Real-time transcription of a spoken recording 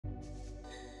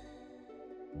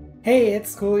Hey,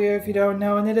 it's Coolio if you don't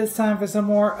know, and it is time for some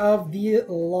more of the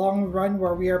long run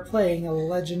where we are playing a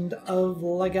Legend of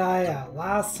Legaia.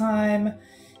 Last time,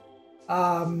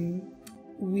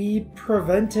 we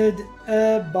prevented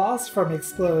a boss from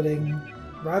exploding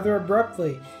rather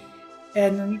abruptly,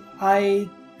 and I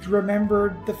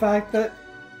remembered the fact that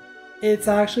it's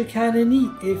actually kind of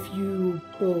neat if you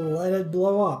let it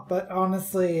blow up, but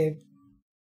honestly,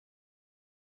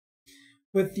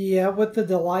 with the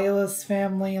Delilah's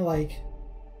family, like,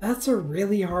 that's a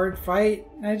really hard fight.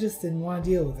 I just didn't want to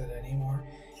deal with it anymore.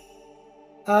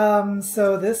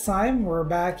 So this time we're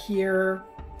back here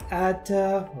at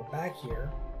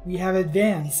we have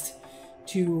advanced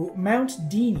to Mount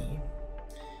Dhini,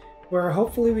 where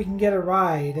hopefully we can get a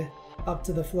ride up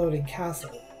to the floating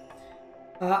castle.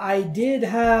 I did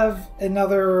have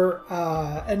another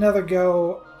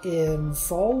go in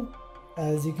Seoul,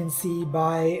 as you can see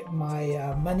by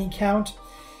my money count,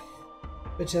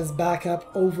 which is back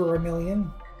up over 1 million.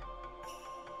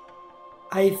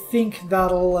 I think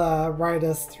that'll ride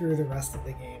us through the rest of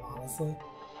the game, honestly.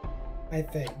 I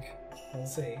think. We'll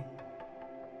see.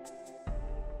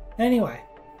 Anyway,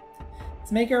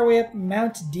 let's make our way up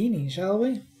Mount Dhini, shall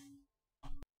we?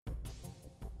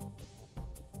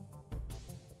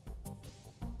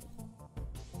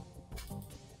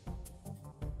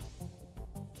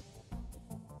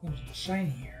 Shiny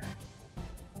here.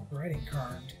 Writing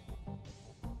card.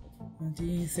 Mount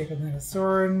Dhini, sacred land of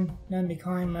Soren. None may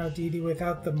climb Mount Dhini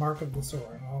without the mark of the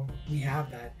Soren. Well, we have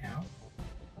that now.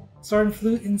 Soren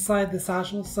flew inside the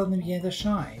satchel, suddenly began to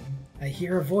shine. I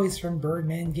hear a voice from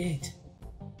Birdman Gate.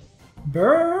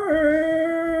 Birdman!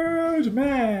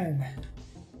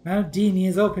 Mount Dhini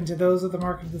is open to those with the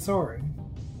mark of the Soren.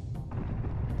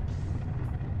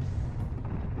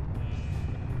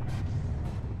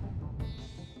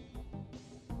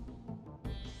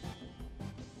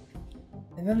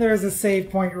 And then there's a save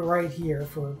point right here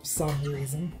for some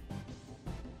reason.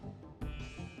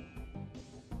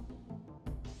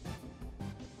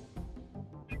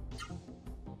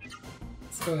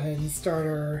 Let's go ahead and start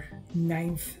our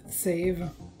 9th save,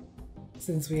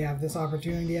 since we have this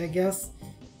opportunity, I guess.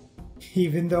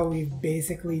 Even though we've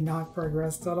basically not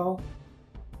progressed at all.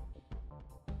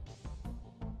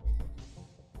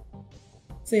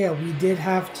 So yeah, we did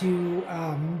have to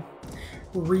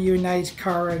reunite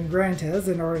Kara and Grantes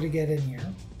in order to get in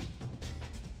here.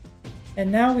 And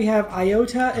now we have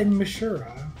Iota and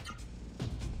Mishura.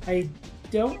 I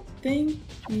don't think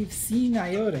we've seen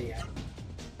Iota yet.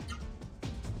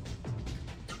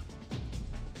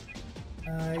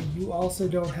 You also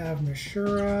don't have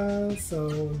Mishura,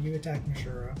 so you attack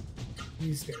Mishura.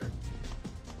 You Spirit.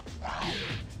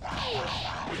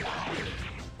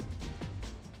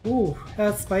 Ooh,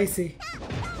 that's spicy.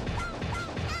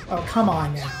 Oh, come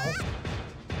on now.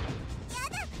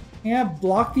 Yeah,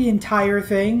 block the entire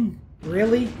thing?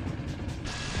 Really?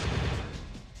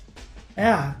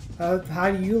 Yeah,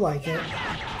 how do you like it?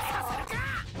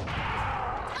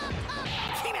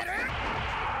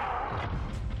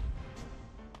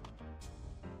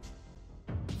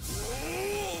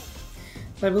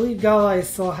 I believe Galai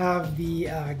still have the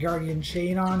Guardian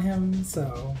Chain on him,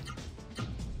 so...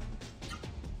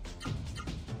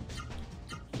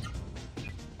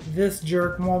 this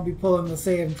jerk won't be pulling the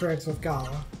same tricks with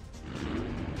Gala.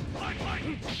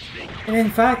 And in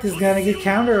fact, is gonna get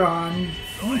countered on.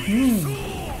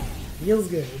 Feels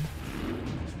good.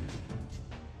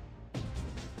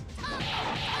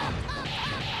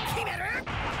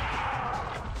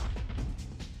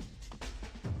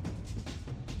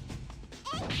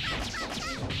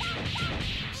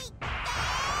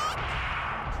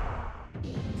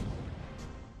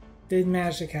 Didn't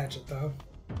manage to catch it though.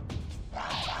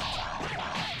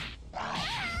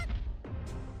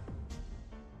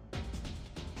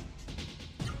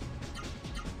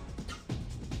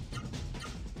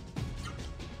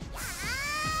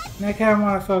 And I kind of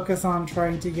want to focus on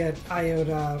trying to get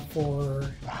Iota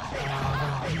for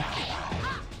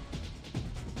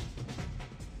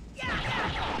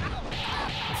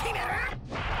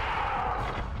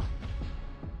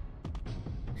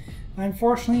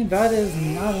unfortunately, that is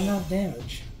not enough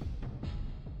damage.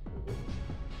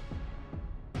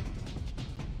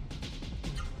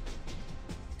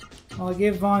 I'll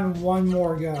give Vaughn one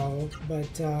more go,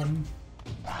 but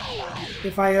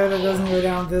if Iota doesn't go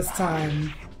down this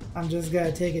time, I'm just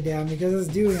gonna take it down because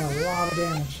it's doing a lot of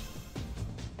damage.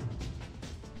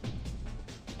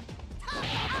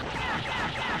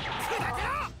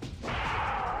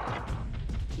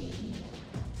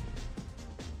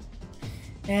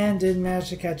 And didn't manage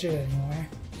to catch it anyway.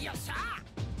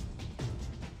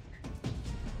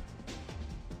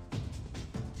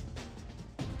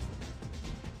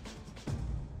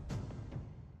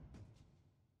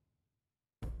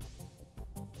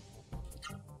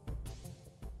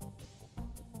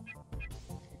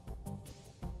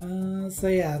 So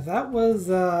yeah, that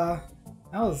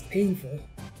was painful.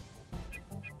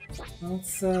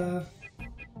 Let's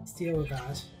deal with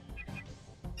that.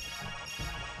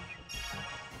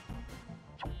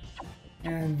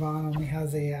 And Vaughn only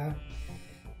has a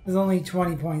there's only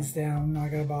 20 points down. I'm not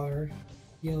gonna bother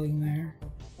healing there.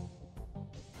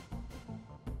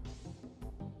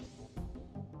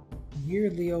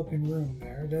 Weirdly open room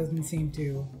there. Doesn't seem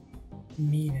to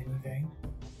mean anything.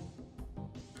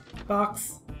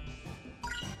 Box.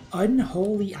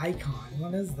 Unholy icon.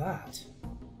 What is that?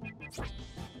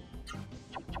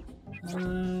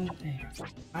 Hang on.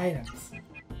 Items.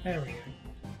 There we go.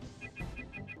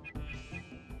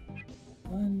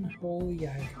 Unholy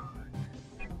icon.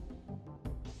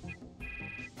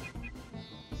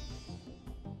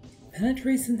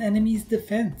 Penetrates an enemy's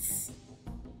defense.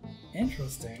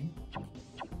 Interesting.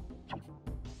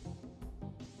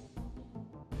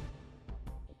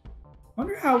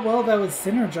 Wonder how well that would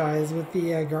synergize with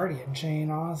the Guardian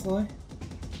chain, honestly.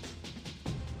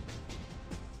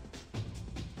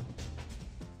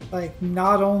 Like,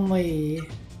 not only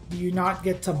do you not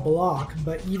get to block,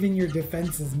 but even your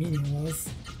defense is meaningless.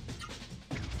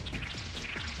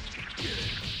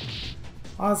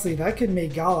 Honestly, that could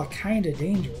make Gala kinda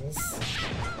dangerous.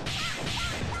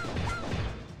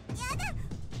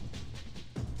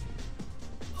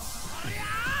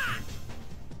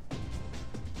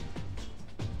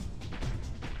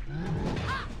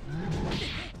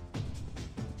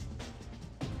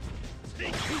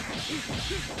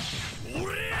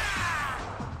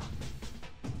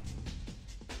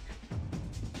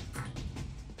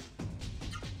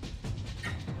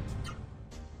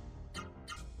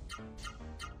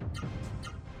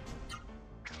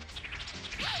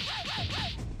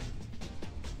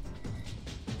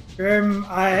 Grim,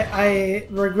 I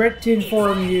regret to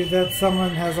inform you that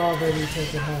someone has already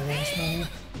taken my lunch money.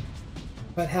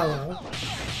 But hello.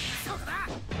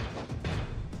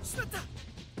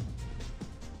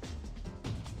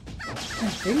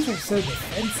 Man, things are so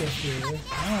defensive here.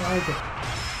 I don't like it.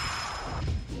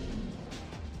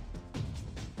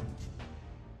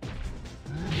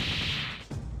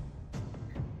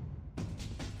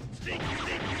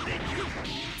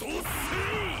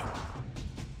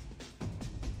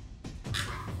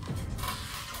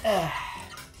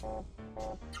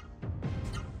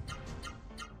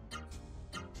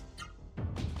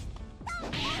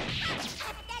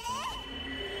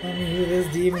 Tell me who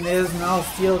this demon is and I'll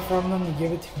steal it from them and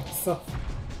give it to myself.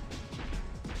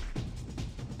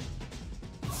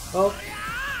 Well,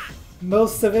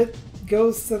 most of it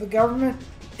goes to the government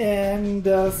and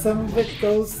some of it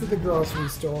goes to the grocery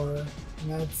store. And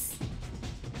that's...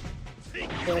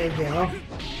 there you go.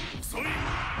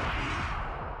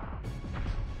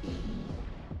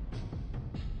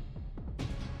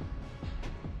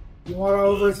 You want to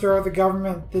overthrow the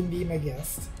government, then be my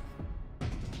guest.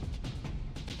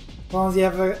 As long as you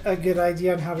have a good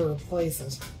idea on how to replace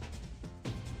it.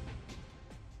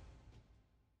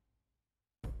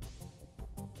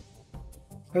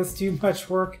 That's too much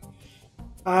work.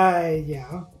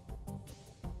 Yeah.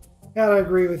 Gotta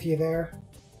agree with you there.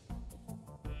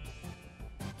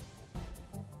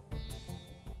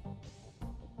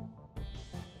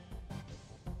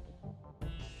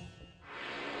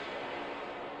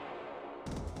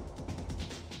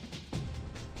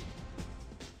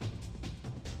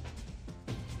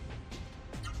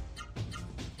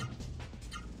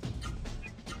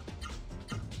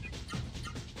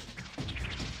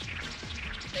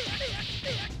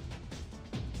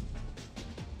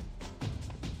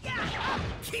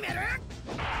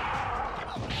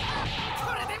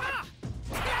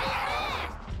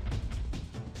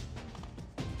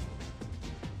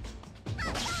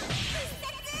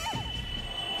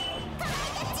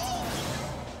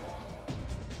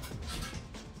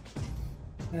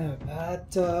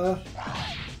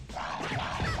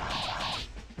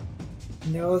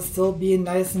 No, it's still being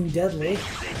nice and deadly.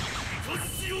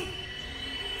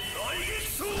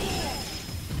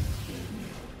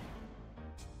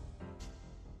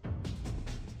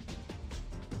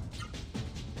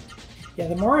 Yeah,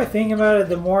 the more I think about it,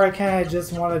 the more I kind of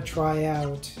just want to try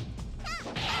out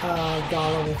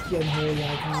Gala with the Unholy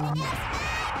Icon.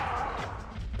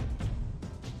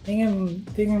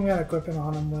 think I'm gonna equip it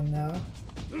on him when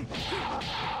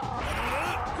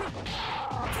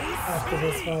after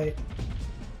this fight.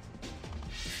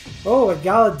 Oh,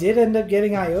 Gala did end up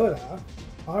getting Iota.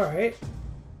 Alright.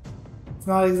 It's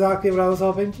not exactly what I was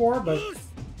hoping for, but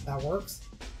that works.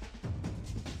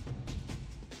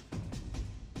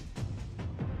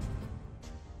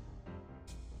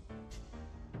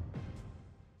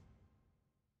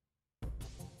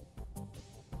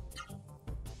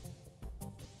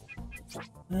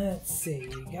 Let's see.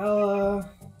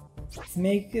 Let's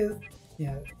make it.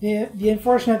 Yeah. The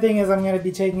unfortunate thing is I'm going to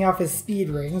be taking off his speed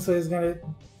ring, so he's going to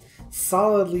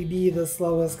solidly be the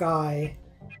slowest guy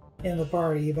in the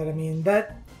party. But I mean,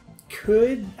 that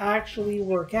could actually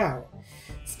work out,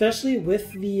 especially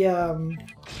with the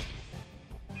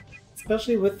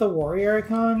warrior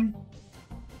icon.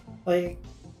 Like,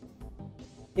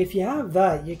 if you have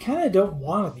that, you kind of don't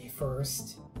want to be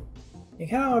first. You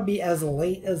kind of want to be as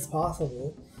late as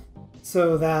possible,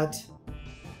 so that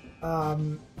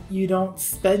you don't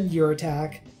spend your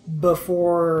attack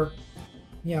before,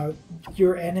 you know,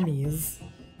 your enemies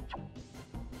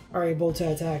are able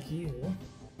to attack you.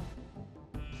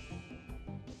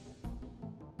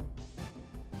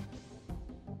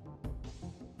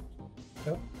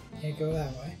 Nope, can't go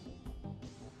that way.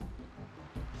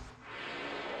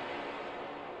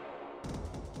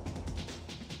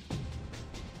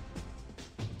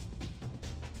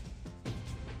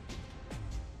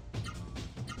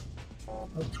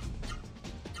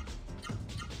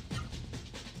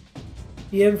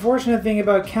 The unfortunate thing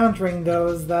about countering, though,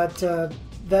 is that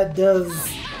that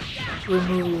does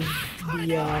remove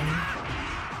the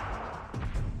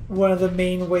one of the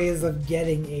main ways of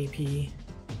getting AP.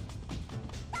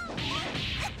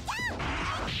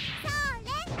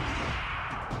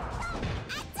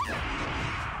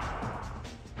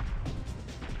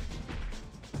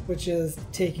 Which is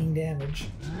taking damage.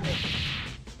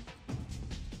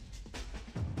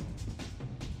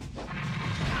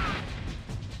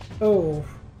 Oh,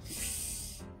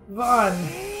 Vaughn,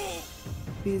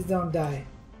 please don't die.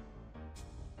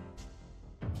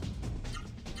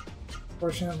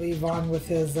 Fortunately, Vaughn with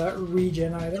his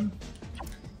regen item.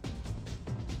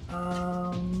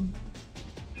 I'm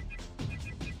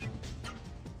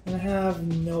gonna have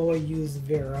Noah use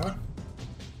Vera.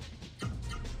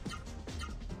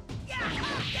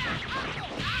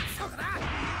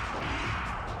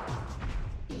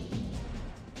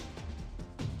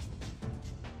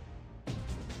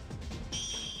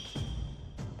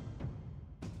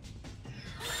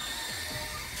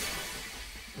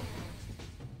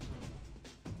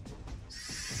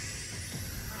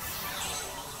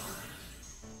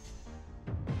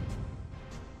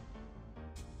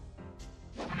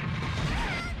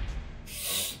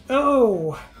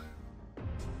 Oh!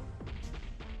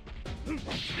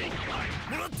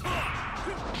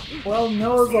 Well,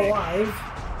 Noah's alive.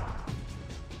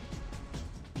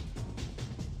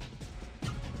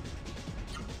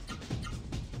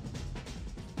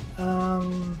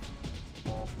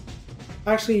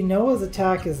 Actually, Noah's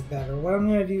attack is better. What I'm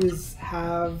going to do is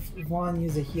have Vaughn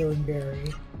use a healing berry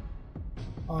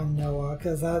on Noah,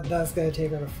 because that's going to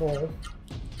take her to full.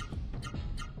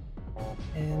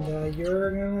 And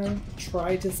you're gonna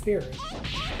try to spirit.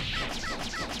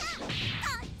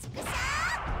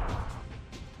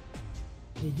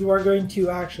 You are going to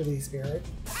actually spirit,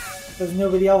 because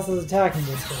nobody else is attacking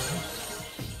this guy.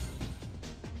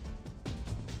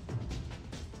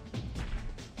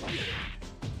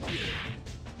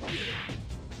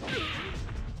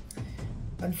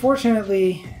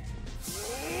 Unfortunately,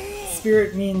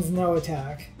 spirit means no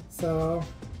attack, so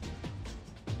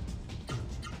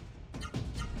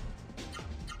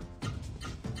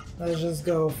let's just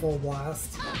go full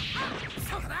blast.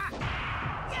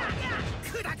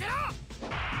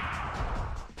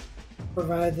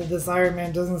 Provided that this Iron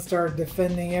Man doesn't start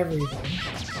defending everything.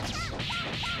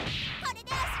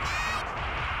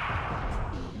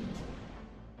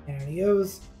 There he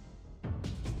goes.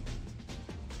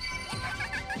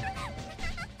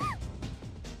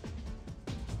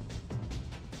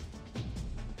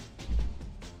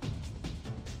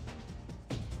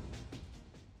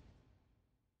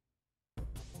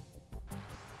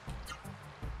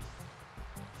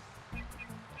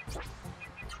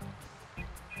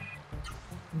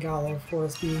 Gala, of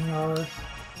course, being our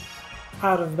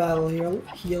out-of-battle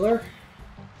healer.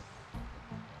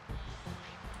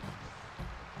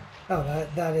 Oh,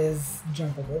 that is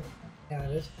jumpable.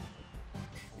 Got it.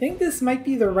 I think this might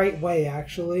be the right way,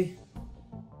 actually.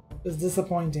 It was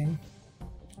disappointing.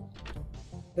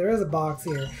 There is a box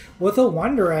here. With a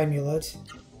Wonder Amulet.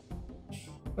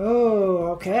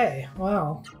 Oh, okay.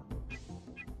 Wow.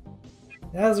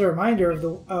 That is a reminder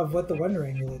of what the Wonder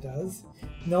Amulet does.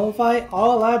 Nullify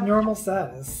all abnormal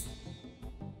status.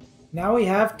 Now we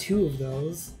have 2 of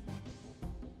those.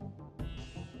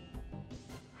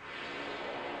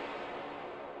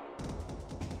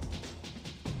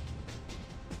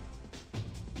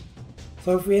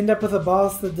 So if we end up with a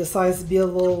boss that decides to be a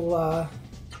little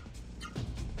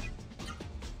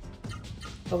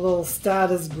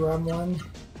status gremlin,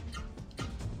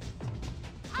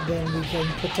 then we can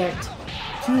protect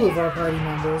 2 2 of our party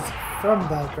members from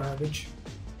that garbage.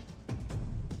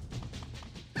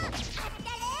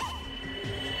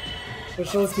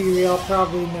 Which, let's be real,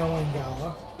 probably no one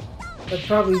Gala. But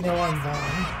probably no one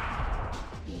Vaughn.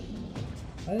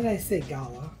 Why did I say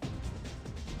Gala?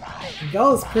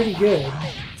 Gala's pretty good,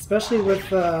 especially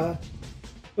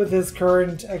with his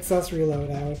current accessory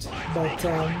loadout. But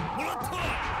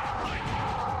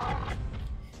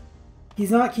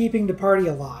he's not keeping the party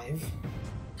alive.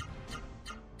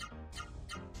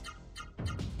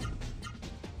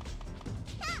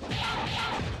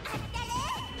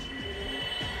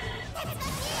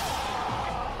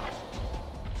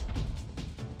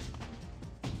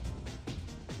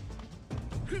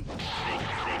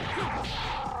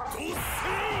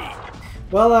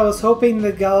 Well, I was hoping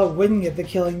that Gala wouldn't get the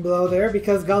killing blow there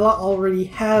because Gala already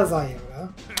has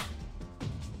Iota.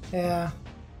 Yeah,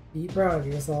 be proud of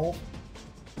yourself.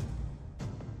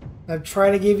 I'm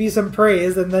trying to give you some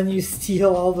praise and then you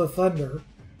steal all the thunder.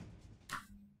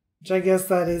 Which I guess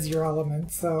that is your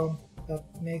element, so that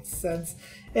makes sense.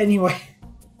 Anyway.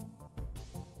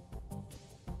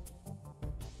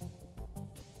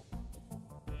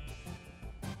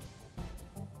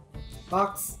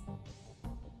 Box.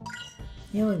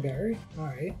 Healing berry.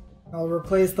 Alright. I'll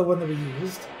replace the one that we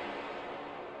used.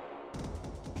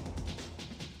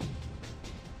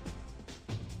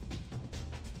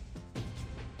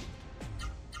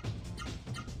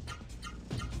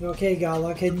 Okay,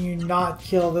 Gala, can you not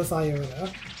kill this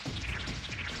Iota?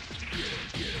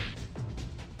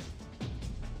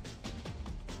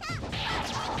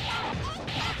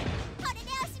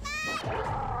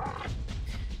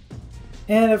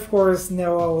 And of course,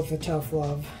 Noah with a tough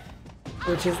love,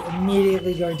 which is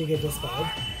immediately going to get dispelled.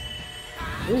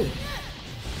 Ooh.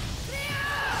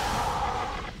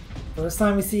 First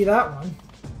time we see that one.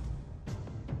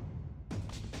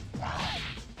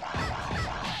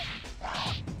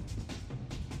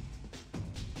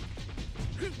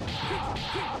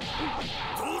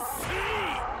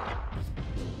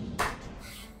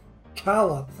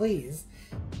 Kala, please.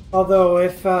 Although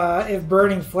if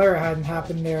Burning Flare hadn't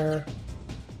happened there,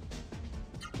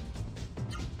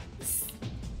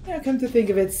 yeah, come to think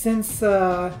of it, since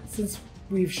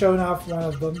we've shown off one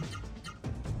of them,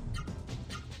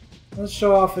 let's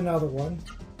show off another one.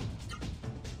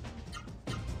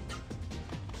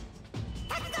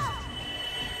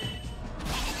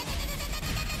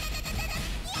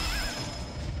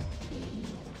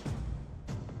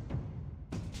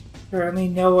 Apparently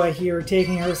Noah here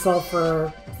taking herself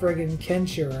for friggin'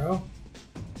 Kenshiro.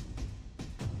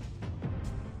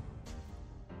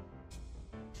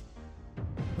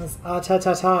 Was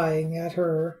ta-ta-ta-ing at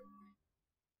her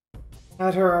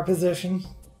opposition.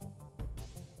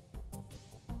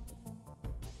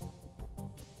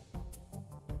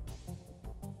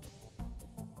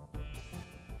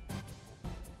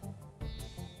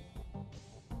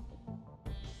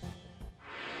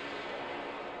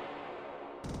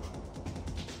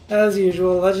 As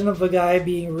usual, Legend of Legaia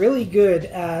being really good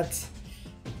at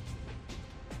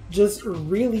just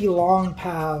really long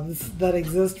paths that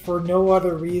exist for no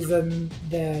other reason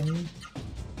than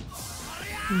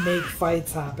make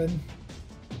fights happen.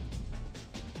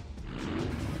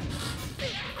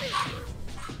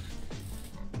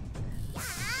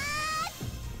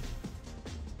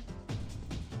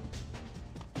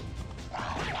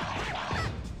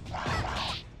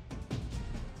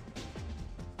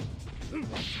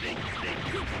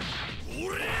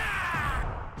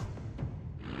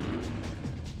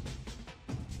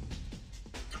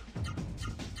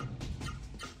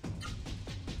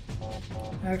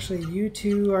 Actually, you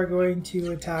two are going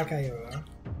to attack Iota.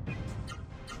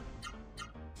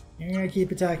 You're gonna keep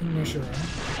attacking Mishra.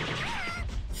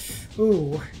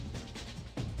 Ooh.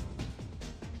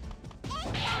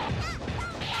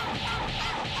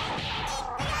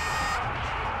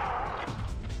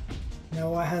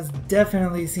 Noah has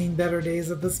definitely seen better days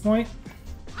at this point.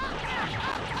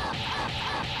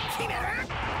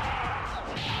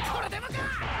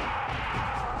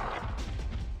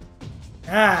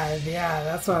 Ah, yeah,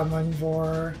 that's what I'm looking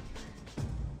for.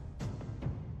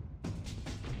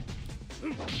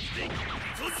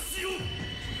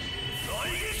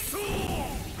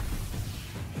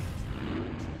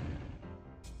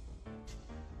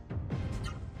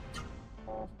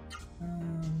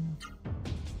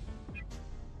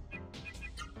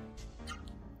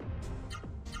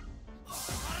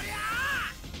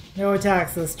 No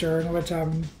attacks this turn, which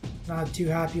I'm not too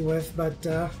happy with,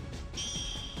 but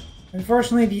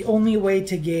unfortunately the only way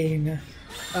to gain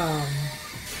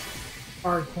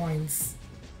art points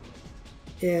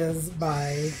is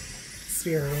by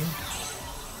spearing.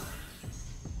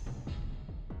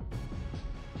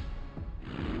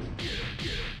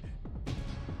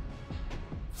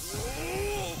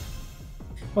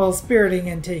 Well, spiriting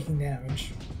and taking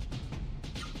damage.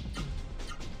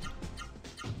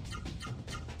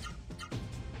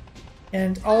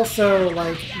 And also,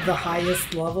 like, the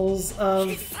highest levels of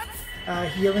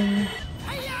healing.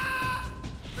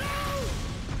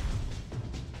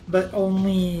 But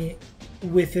only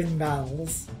within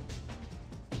battles.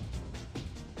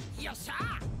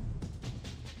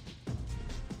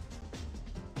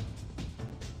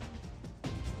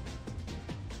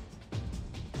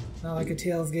 Not like a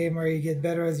Tales game where you get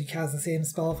better as you cast the same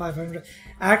spell 500.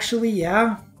 Actually,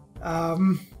 yeah.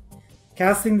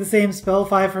 Casting the same spell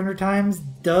 500 times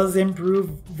does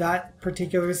improve that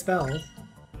particular spell.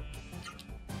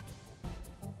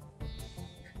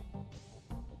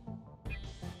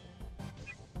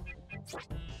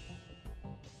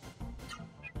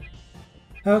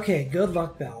 Okay, good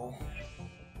luck, Bell.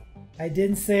 I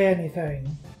didn't say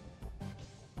anything.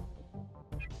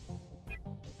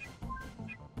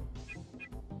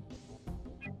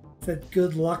 Said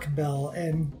good luck, Bell,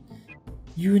 and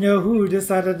you know who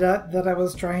decided that I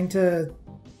was trying to,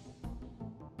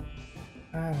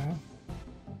 I don't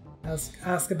know,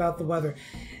 ask about the weather.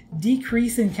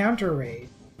 Decrease encounter rate.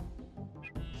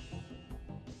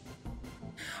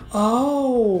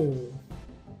 Oh!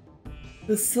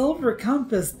 The silver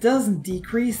compass doesn't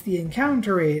decrease the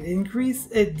encounter rate.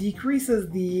 It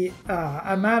decreases the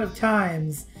amount of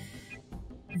times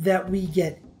that we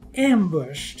get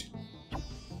ambushed.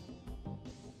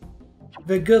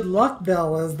 The good luck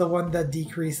bell is the one that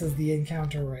decreases the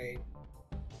encounter rate.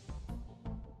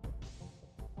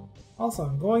 Also,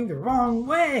 I'm going the wrong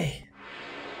way!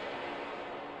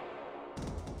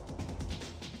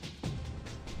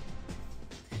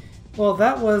 Well,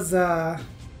 that was a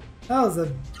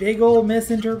big old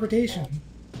misinterpretation.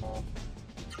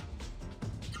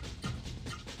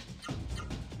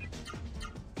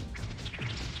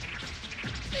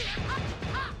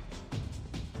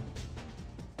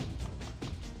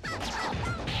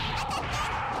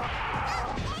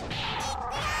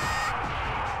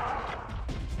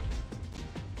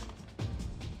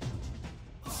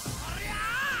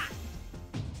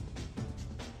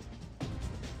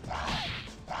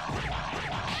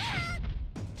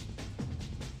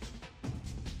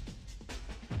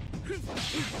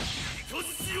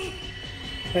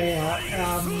 But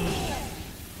yeah,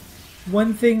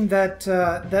 one thing that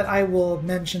that I will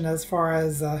mention as far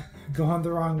as going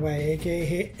the wrong way,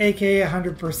 aka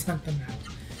 100% the map.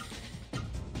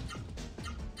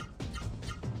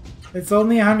 It's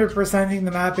only 100%ing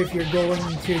the map if you're going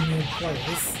to a new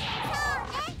place.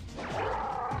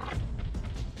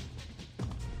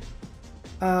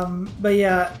 But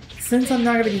yeah, since I'm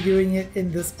not going to be doing it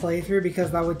in this playthrough because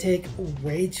that would take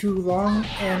way too long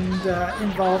and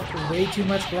involve way too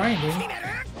much grinding,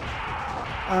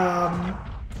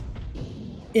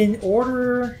 in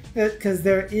order, because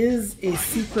there is a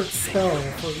secret spell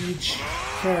for each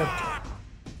character.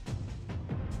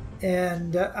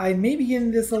 And I may be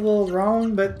getting this a little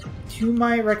wrong, but to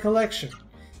my recollection,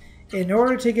 in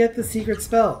order to get the secret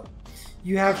spell,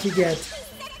 you have to get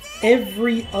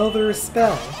every other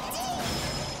spell.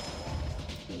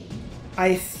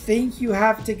 I think you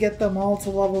have to get them all to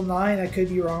level 9. I could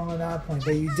be wrong on that point,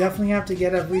 but you definitely have to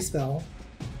get every spell.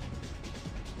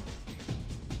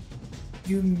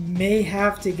 You may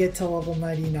have to get to level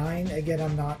 99. Again,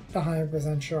 I'm not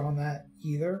 100% sure on that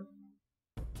either.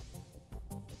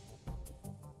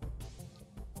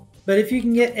 But if you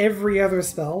can get every other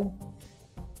spell,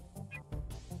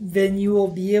 then you will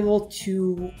be able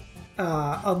to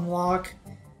unlock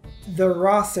the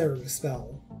Rosser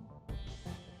spell.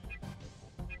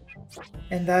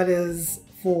 And that is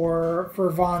for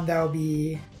Vaughn, that would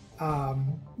be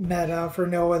Meta. For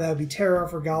Noah, that would be Terra.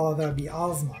 For Gala, that would be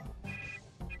Ozma.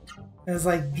 And it's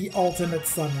like the ultimate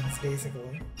summons,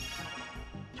 basically.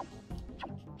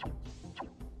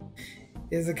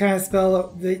 It's the kind of spell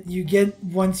that you get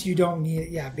once you don't need it.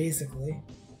 Yeah, basically.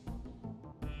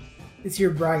 It's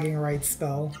your bragging rights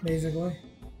spell, basically.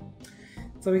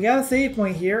 So we got a save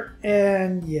point here,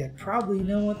 and you probably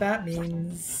know what that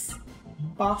means.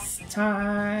 Boss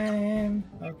time!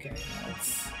 Okay,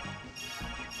 let's...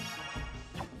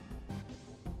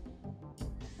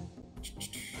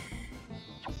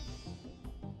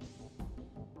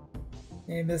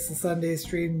 I missed the Sunday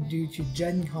stream due to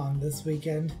Gen Con this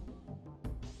weekend.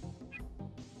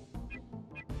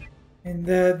 And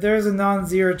there's a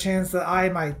non-zero chance that I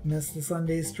might miss the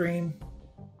Sunday stream.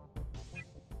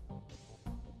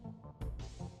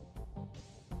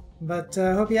 But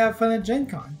I hope you have fun at Gen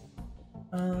Con.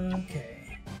 Okay.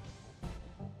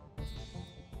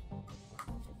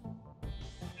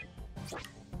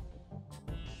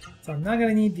 So I'm not going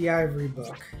to need the Ivory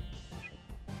Book.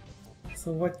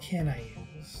 So what can I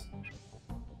use?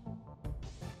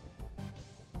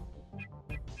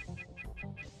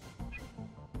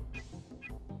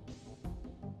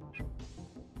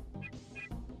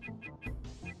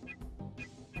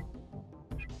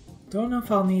 Don't know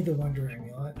if I'll need the Wonder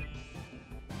Amulet.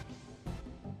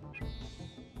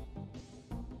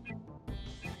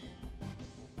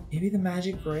 Maybe the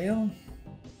Magic Grail?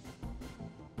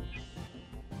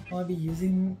 Will I be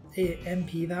using a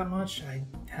MP that much? I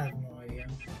have no idea.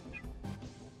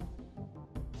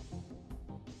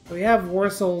 So we have War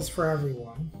Souls for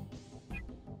everyone.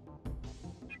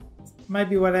 Might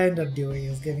be what I end up doing,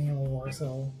 is giving him a War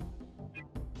Soul.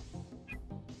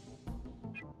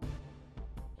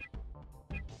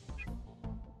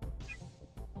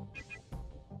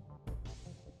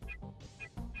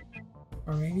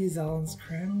 Or maybe Zelen's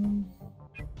Crown?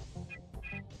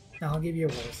 No, I'll give you a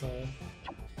War Soul.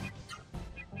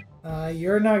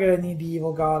 You're not gonna need the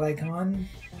Evil God icon.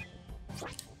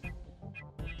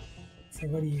 So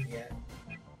what do you get?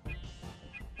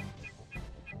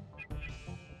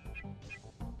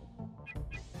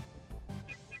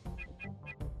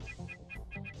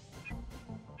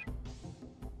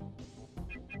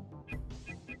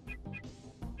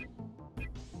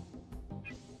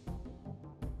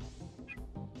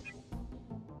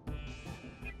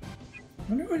 I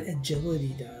wonder what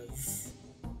agility does.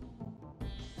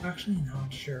 Actually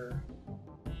not sure.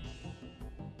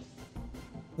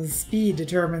 The speed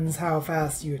determines how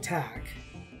fast you attack.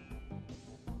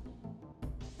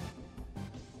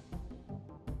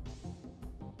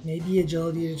 Maybe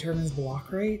agility determines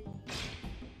block rate?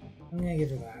 I'm gonna give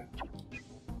her that.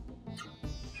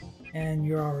 And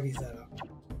you're already set up.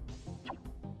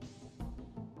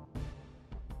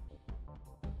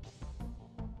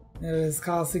 It is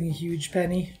costing a huge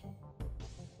penny.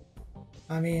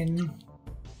 I mean,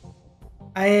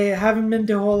 I haven't been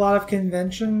to a whole lot of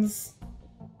conventions.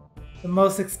 The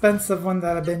most expensive one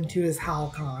that I've been to is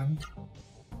HalCon.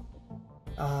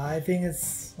 I think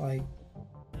it's like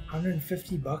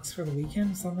 150 bucks for the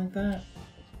weekend, something like that.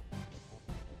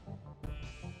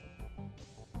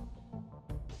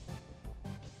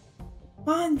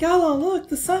 On Gala, look,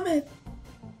 the summit!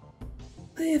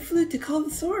 Play a flute to call the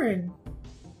Soren.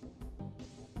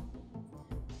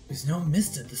 There's no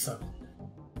mist at the summit.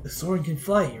 The Soren can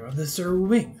fly here on the Soren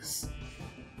wings.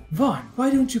 Vaughn, why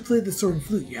don't you play the Soren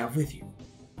flute you have with you?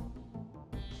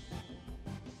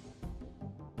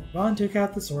 Vaughn took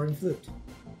out the Soren flute.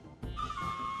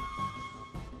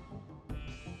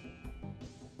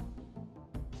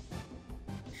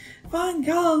 Vaughn,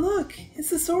 Gala, look!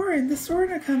 It's the Soren! The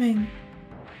Soren are coming!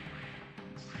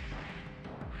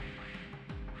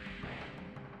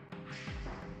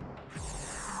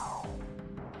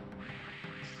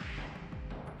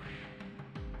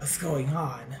 What's going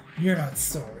on? You're not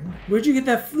Soren. Where'd you get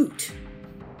that flute?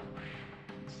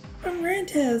 From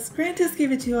Grantes. Grantes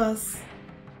gave it to us.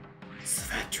 So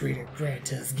that traitor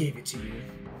Grantes gave it to you.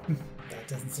 That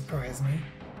doesn't surprise me.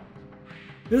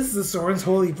 This is the Soren's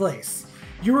holy place.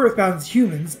 You Earthbound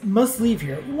humans must leave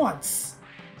here at once.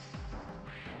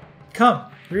 Come,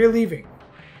 we're leaving.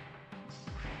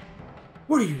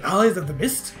 What are you, allies of the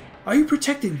Mist? Are you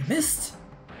protecting the Mist?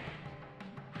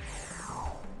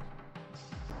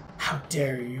 How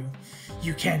dare you?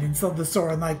 You can't insult the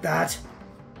Soren like that.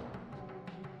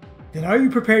 Then are you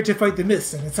prepared to fight the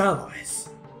Mist and its allies?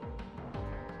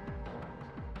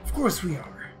 Of course we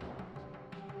are.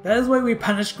 That is why we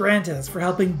punished Grantes for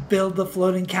helping build the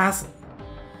floating castle.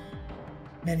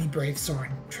 Many brave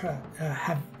Soren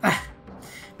have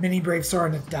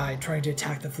died trying to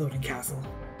attack the floating castle.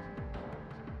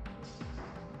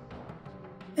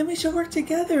 Then we shall work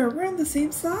together. We're on the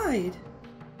same side.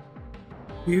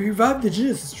 We revived the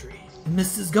Genesis tree. The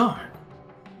mist is gone.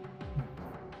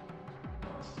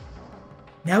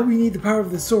 Now we need the power of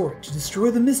the sword to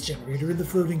destroy the mist generator in the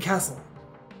floating castle.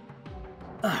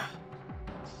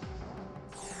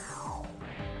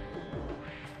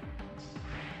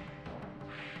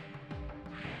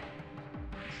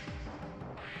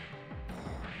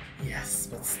 Yes,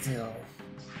 but still.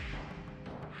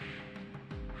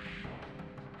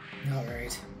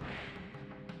 Alright.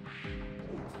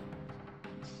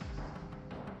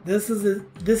 This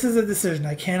is a decision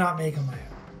I cannot make on my own.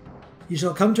 You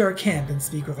shall come to our camp and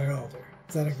speak with our elder.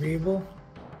 Is that agreeable?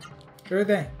 Sure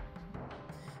thing.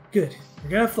 Good. We're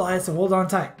gonna fly, so hold on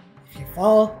tight. If you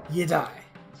fall, you die.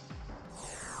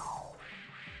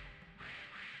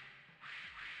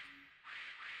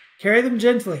 Carry them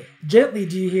gently. Gently,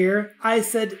 do you hear? I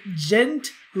said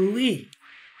gently.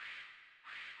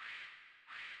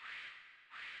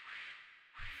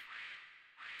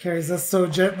 Carries us so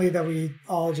gently that we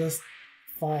all just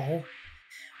fall.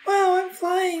 Wow, I'm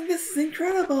flying! This is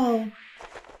incredible!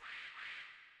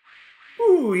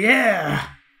 Ooh, yeah!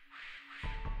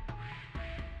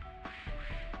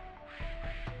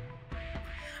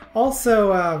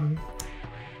 Also,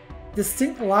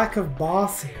 distinct lack of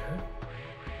boss here.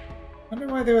 Wonder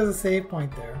why there was a save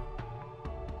point there.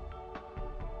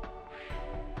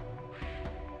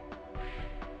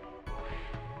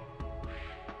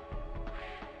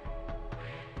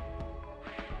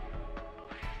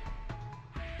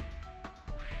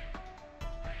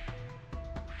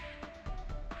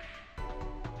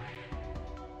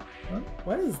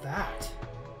 What is that?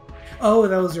 Oh,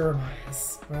 those are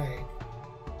Amias. Right.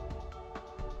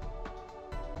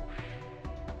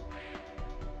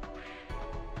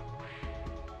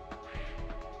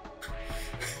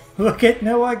 Look at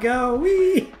Noah go!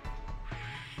 Whee!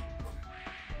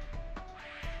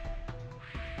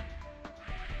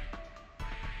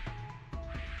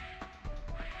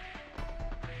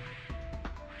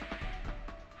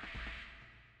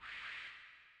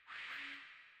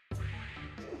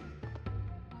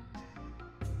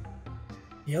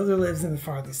 The elder lives in the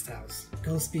farthest house.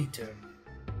 Go speak to him.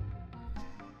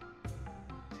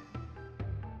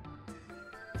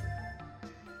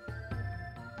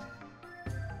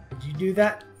 Did you do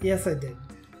that? Yes, I did.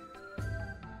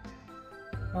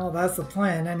 Well, that's the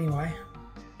plan anyway.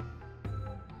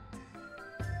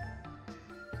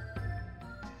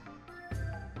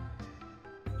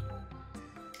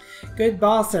 Good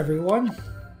boss, everyone.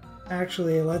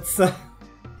 Actually, let's...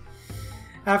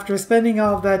 after spending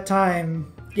all of that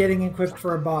time getting equipped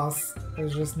for a boss,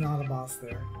 there's just not a boss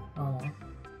there. Oh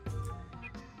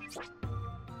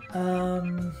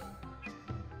well.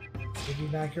 Let's give you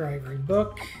back your ivory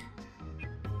book.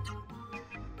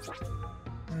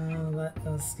 Let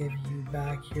us give you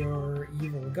back your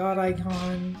evil god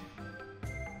icon.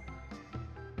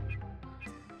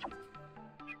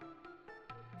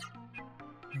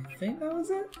 I think that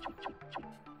was it.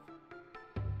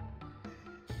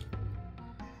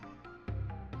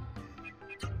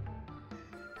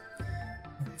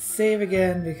 Let's save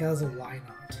again because of why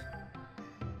not.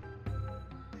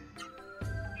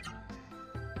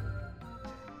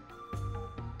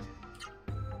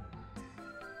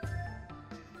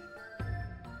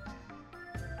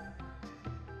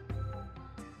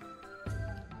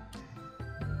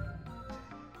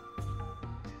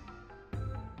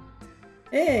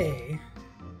 Hey,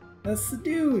 that's the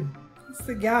dude. That's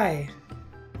the guy.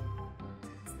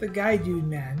 It's the guy dude,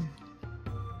 man.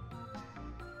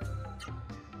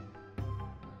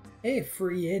 Hey,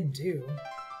 free in too.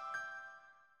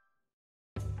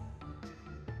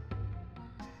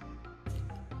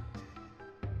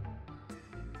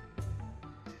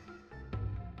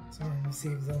 Soren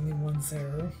receives only one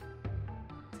Sarah.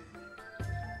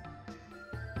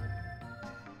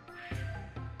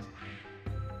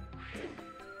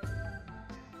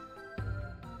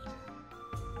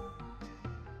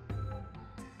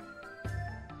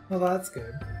 Well, that's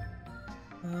good.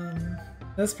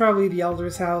 That's probably the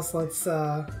Elder's house. Let's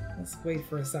wait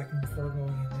for a second before going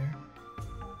in there.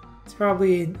 It's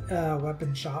probably a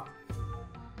weapon shop.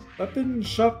 Weapon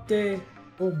shop de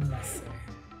Omase.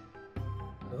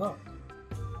 Hello.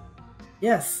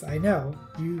 Yes, I know.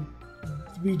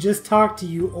 We just talked to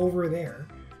you over there.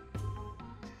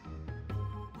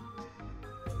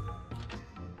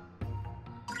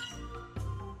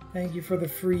 Thank you for the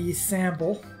free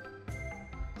sample.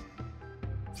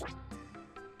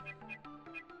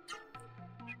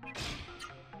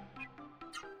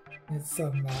 Get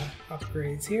some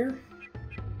upgrades here.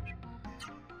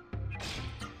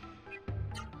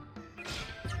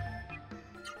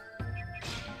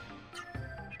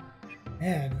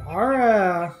 Man,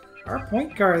 our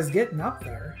point car is getting up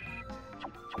there.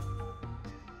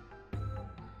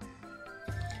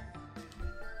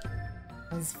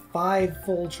 There's 5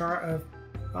 full charge.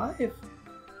 5?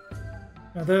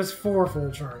 No, there's 4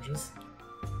 full charges.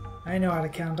 I know how to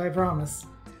count, I promise.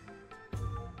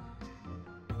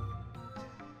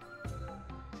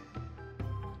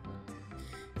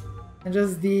 And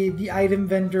just the item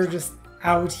vendor just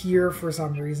out here for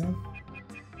some reason.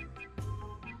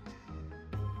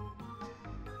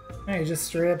 Hey, just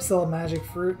straight up sell magic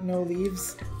fruit, no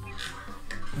leaves.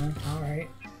 Oh, alright.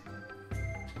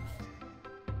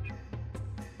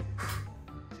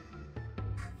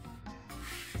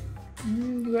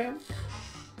 Yeah.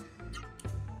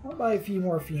 I'll buy a few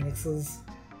more phoenixes.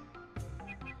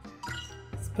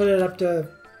 Let's put it up to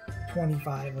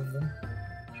 25 of them.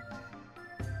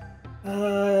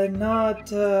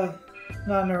 Not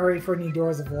in a hurry for any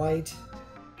doors of light.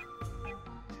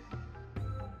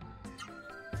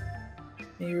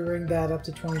 Maybe bring that up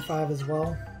to 25 as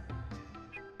well.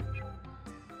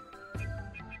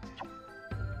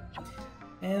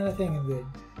 And I think I'm good.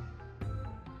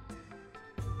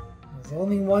 There's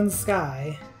only one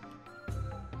sky.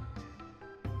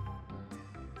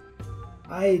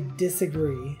 I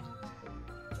disagree.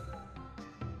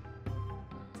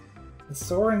 The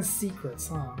Soren secrets,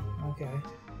 huh? Okay.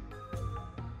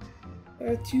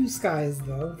 There are two skies,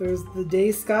 though. There's the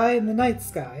day sky and the night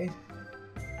sky.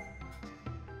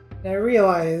 And I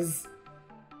realize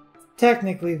it's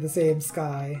technically the same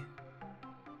sky,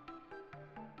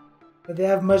 but they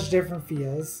have much different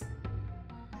feels.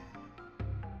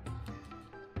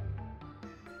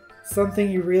 Something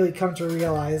you really come to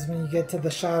realize when you get to the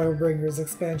Shadowbringers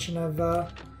expansion of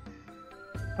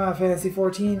Final Fantasy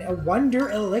XIV. A Wonder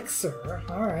Elixir.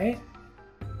 Alright.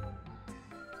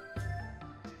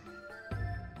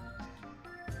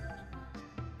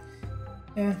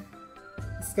 Yeah.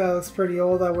 This guy looks pretty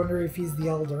old. I wonder if he's the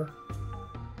Elder.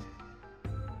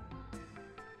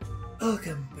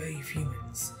 Welcome, brave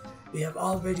humans. We have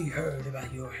already heard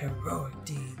about your heroic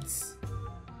deeds.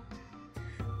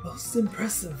 Most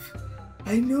impressive.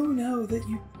 I now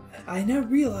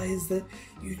realize that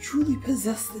you truly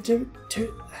possess the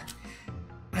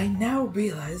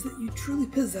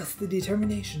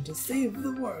determination to save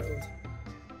the world.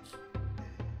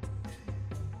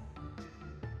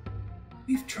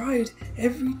 We've tried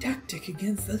every tactic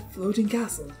against that floating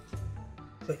castle,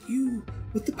 but you,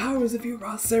 with the powers of your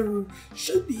Raseru,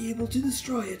 should be able to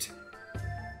destroy it.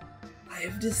 I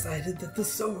have decided that the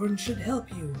Soren should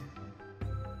help you.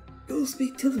 Go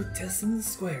speak to Luctus in the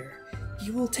square.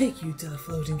 He will take you to the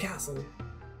floating castle.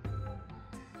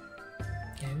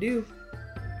 Can do.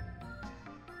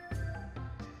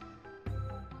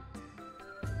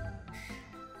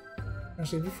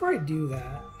 Actually, before I do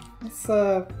that, let's,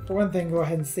 for one thing, go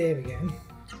ahead and save again.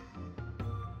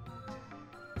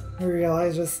 I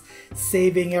realize just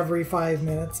saving every 5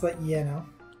 minutes, but you know.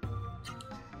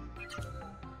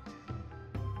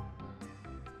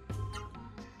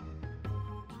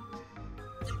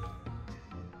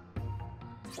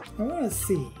 I want to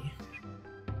see.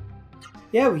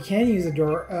 Yeah, we can use a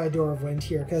door of wind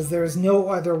here because there's no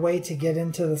other way to get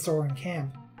into the Soren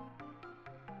camp.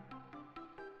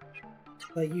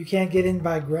 Like, you can't get in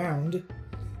by ground.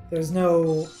 There's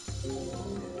no...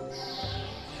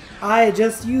 I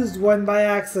just used one by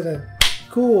accident.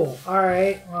 Cool.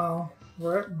 Alright, well,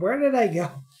 where did I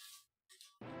go?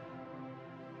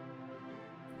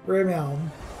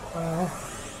 Rimhelm. Well...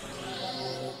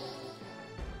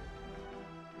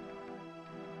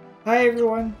 Hi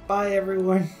everyone, bye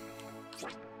everyone.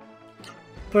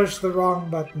 Push the wrong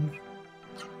button.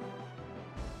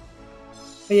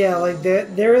 But yeah, like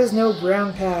there is no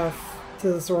ground path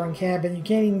to the Soren camp, and you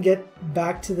can't even get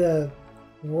back to the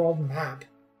world map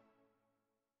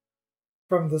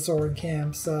from the Soren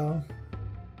camp, so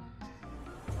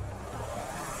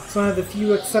it's one of the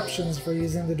few exceptions for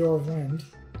using the Door of Wind.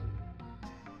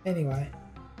 Anyway.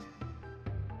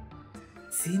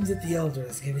 Seems that the Elder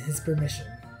has given his permission.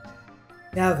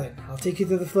 Now then, I'll take you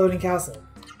to the floating castle.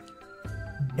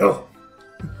 No!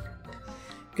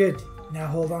 Good. Now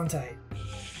hold on tight.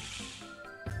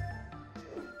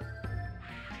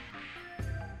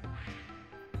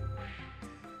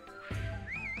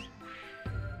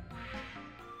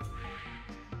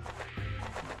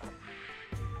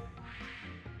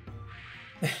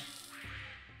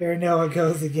 There now it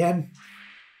goes again.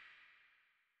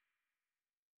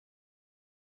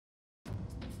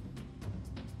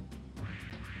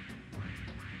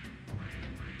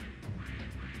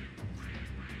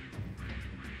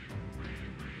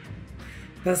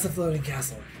 That's the floating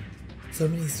castle. So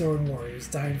many Soren warriors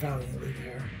died valiantly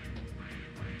there.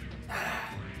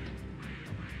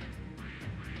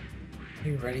 Are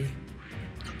you ready?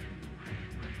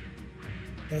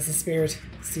 That's the spirit.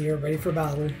 See, you're ready for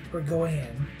battle. We're going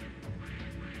in.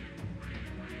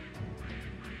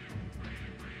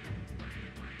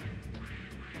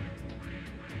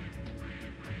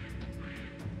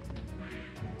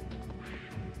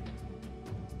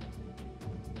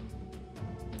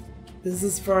 This is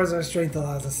as far as our strength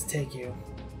allows us to take you.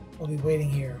 We'll be waiting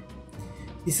here.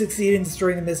 If you succeed in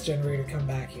destroying the mist generator, come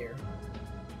back here.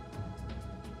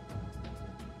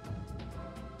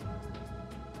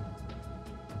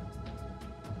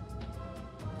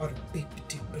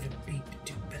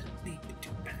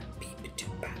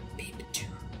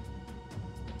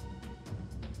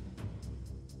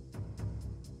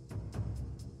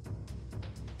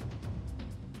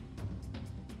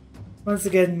 Once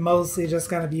again, mostly just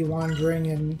gonna be wandering,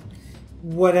 and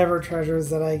whatever treasures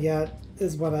that I get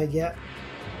is what I get.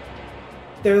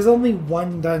 There's only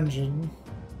one dungeon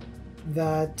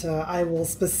that I will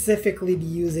specifically be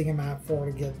using a map for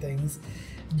to get things.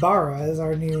 Bara is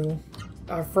our new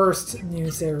our first new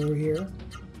Seru here.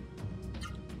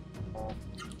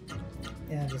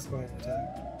 Yeah, just go ahead and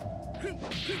attack.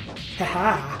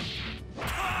 Haha!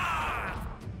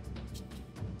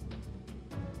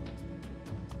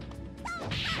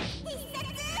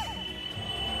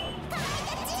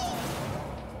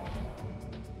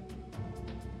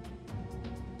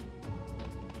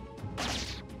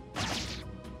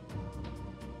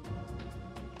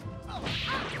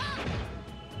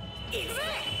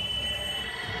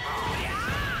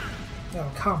 Oh,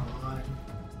 come on.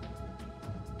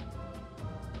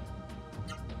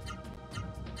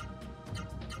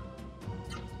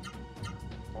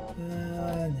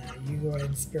 No, you go ahead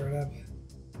and spirit up.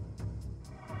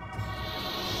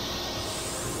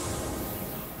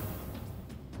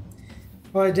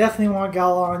 Well, I definitely want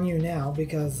Gala on you now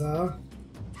because,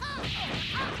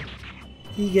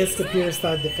 he gets to pierce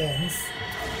that defense.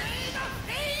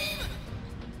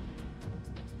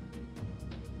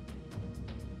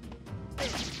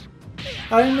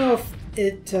 I don't know if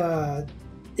it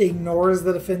ignores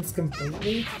the defense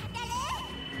completely.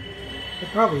 It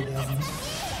probably doesn't.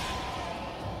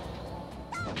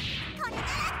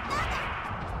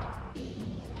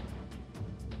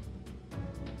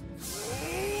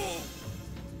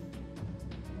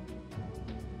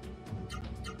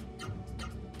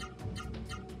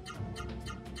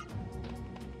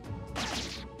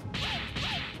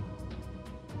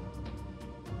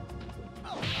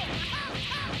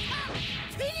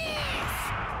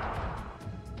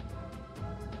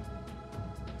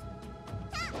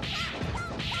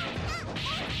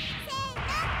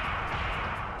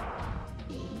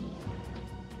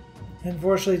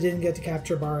 Unfortunately, didn't get to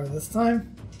capture Bara this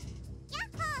time.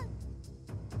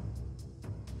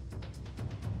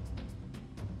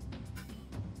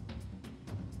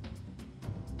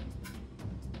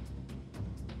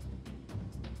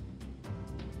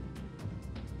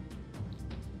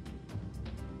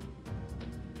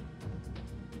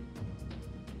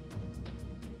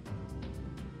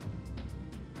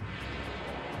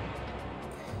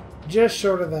 Just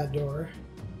short of that door.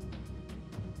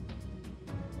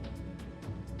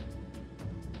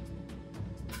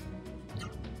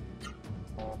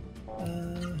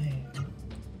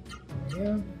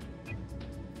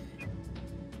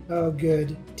 Oh,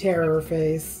 good. Terror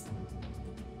face.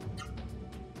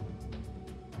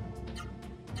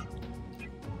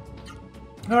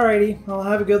 Alrighty, I'll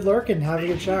have a good lurk and have a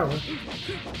good shower.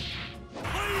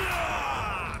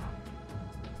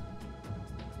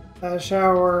 Had a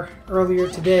shower earlier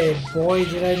today. Boy,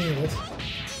 did I need it.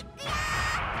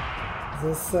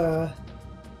 This,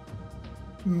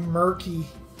 murky,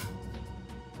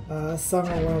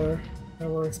 summer weather that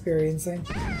we're experiencing.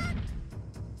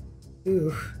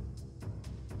 Ooh.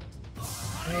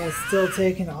 I have still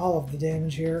taken all of the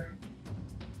damage here.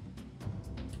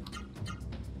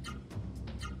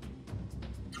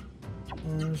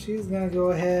 She's gonna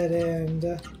go ahead and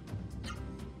I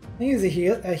think use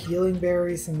a healing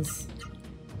berry since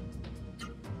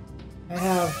I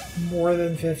have more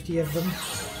than 50 of them,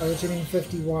 by which I mean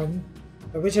 51,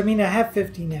 by which I mean I have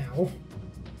 50 now.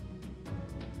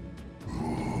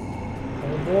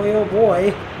 Oh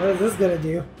boy, what is this gonna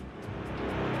do?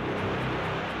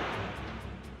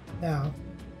 Now,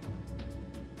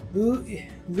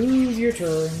 lose your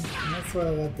turn. That's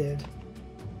what that did.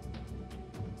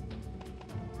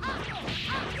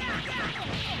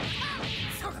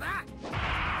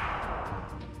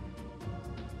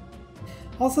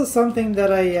 Also something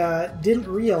that I didn't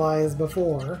realize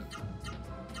before,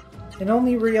 and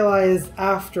only realized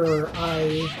after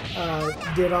I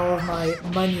did all of my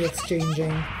money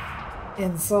exchanging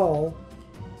in Seoul,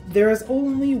 there is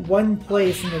only one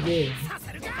place in the game,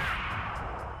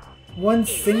 one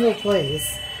single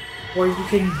place where you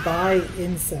can buy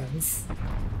incense,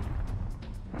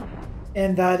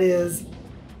 and that is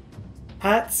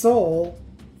at Seoul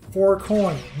for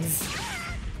coins.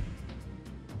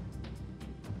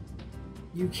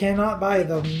 You cannot buy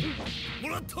them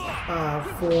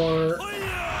for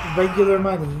regular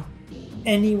money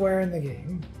anywhere in the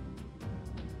game,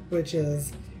 which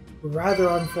is rather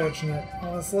unfortunate,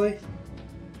 honestly.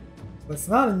 What's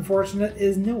not unfortunate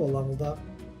is Noah leveled up.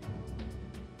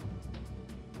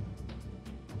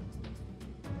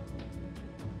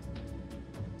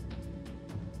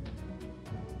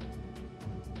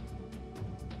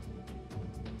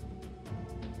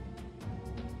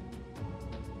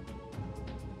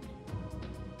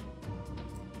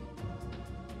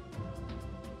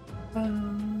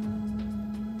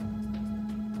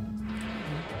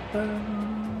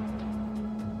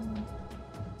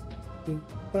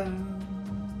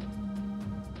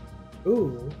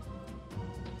 Ooh.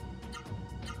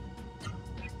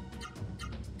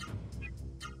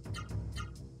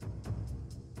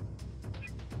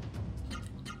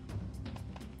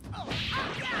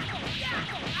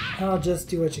 I'll just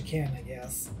do what you can, I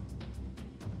guess.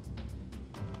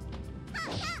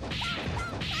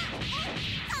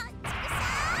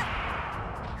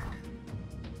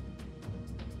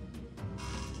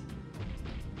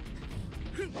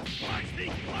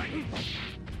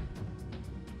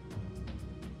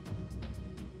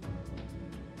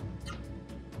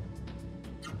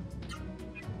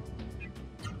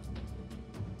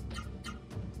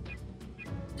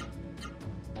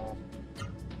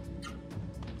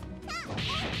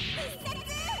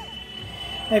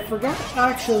 I forgot,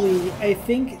 actually, I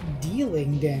think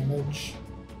dealing damage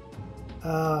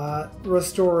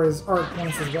restores art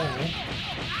points as well.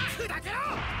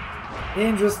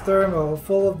 Dangerous thermo,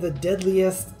 full of the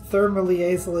deadliest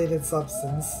thermally isolated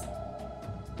substance.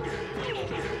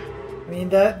 I mean,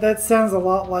 that sounds a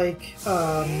lot like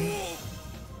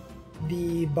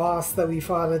the boss that we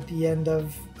fought at the end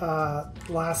of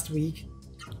last week,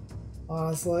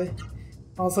 honestly.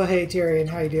 Also, hey Tyrion,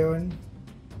 how you doing?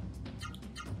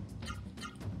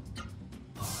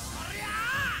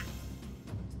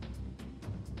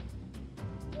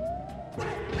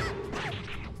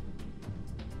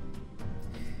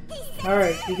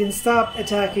 Alright, you can stop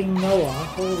attacking Noah.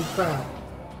 Holy crap.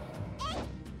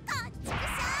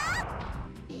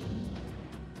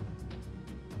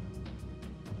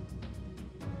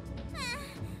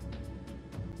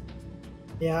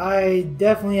 Yeah, I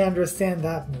definitely understand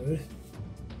that mood.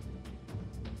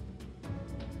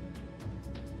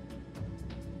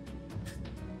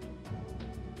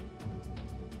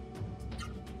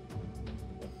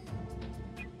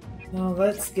 Now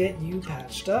let's get you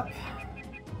patched up.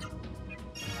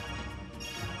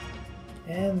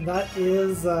 And that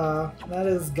is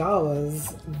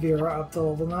Gala's Vera up to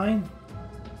level 9.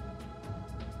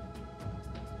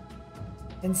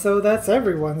 And so that's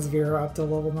everyone's Vera up to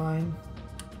level 9.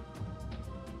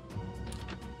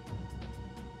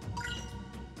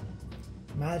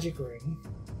 Magic ring.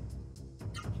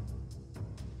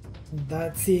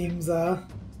 That seems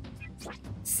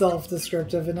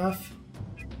self-descriptive enough.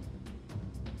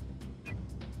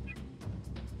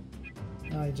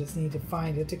 I just need to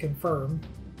find it to confirm.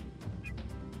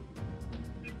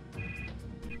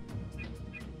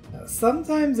 Now,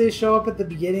 sometimes they show up at the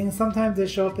beginning, sometimes they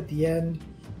show up at the end,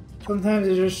 sometimes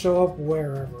they just show up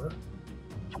wherever.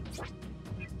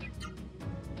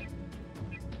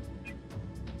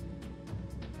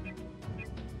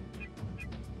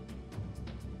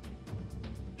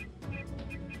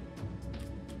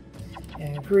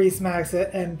 And increase max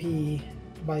MP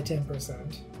by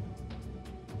 10%.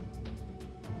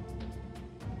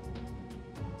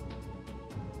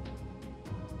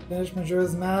 Finish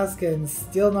Majora's Mask and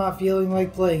still not feeling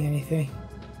like playing anything.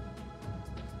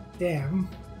 Damn.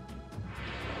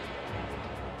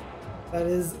 That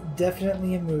is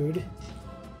definitely a mood.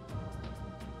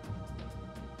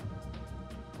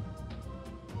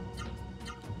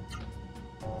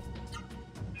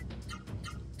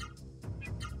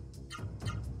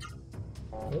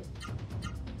 Oh.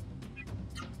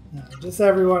 No, just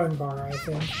everyone in bar, I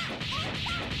think.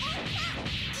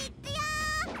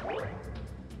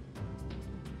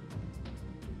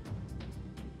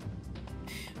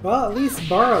 Well, at least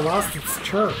Bara lost its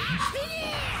charm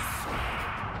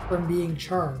from being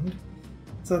charmed.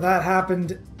 So that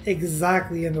happened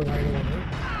exactly in the right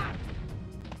order.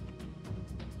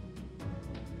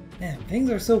 Man,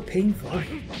 things are so painful.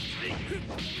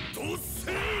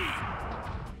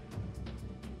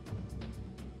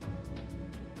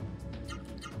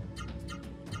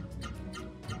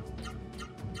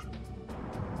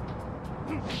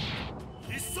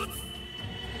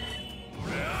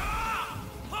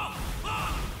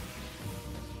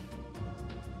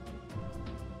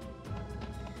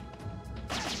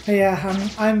 Yeah,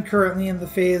 I'm currently in the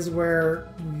phase where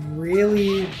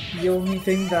really the only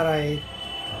thing that I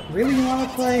really want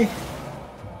to play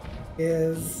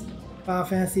is Final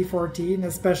Fantasy XIV,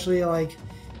 especially like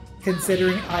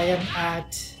considering I am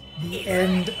at the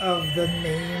end of the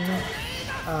main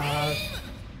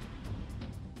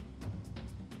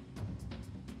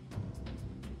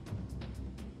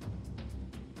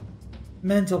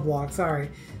mental block,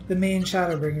 sorry, the main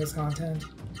Shadowbringers content.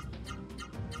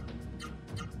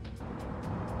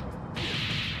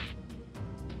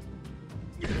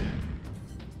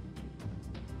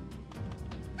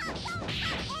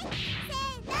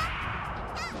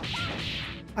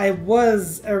 I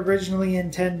was originally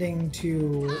intending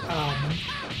to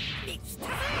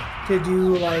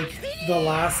do like the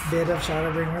last bit of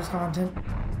Shadowbringers content,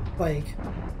 like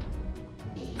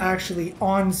actually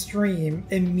on stream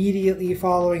immediately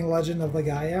following Legend of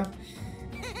Legaia,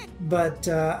 But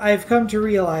I've come to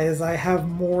realize I have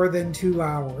more than 2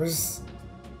 hours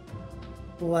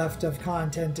left of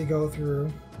content to go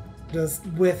through, just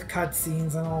with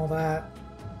cutscenes and all that.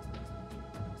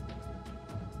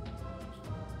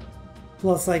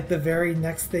 Plus, like, the very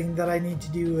next thing that I need to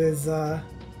do is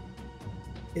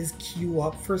queue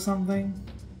up for something.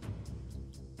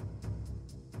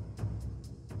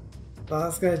 But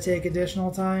that's gonna take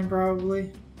additional time,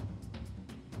 probably.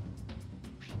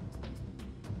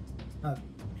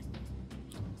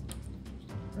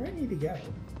 Where do I need to go?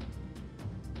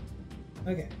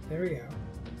 Okay, there we go.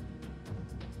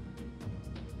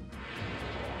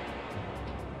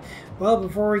 Well,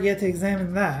 before we get to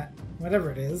examine that,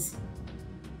 whatever it is,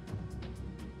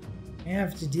 I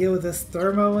have to deal with this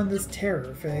thermo and this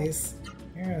terror face.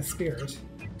 You're a spirit.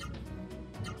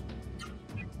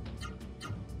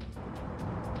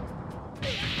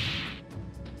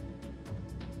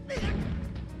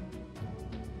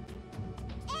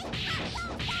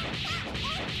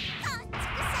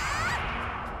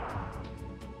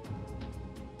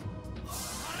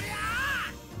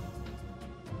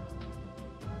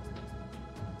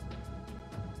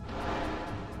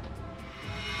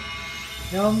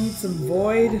 Y'all need some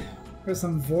void or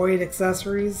some void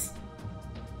accessories.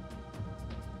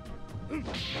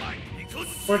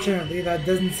 Fortunately, that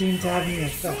doesn't seem to have any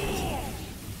effect.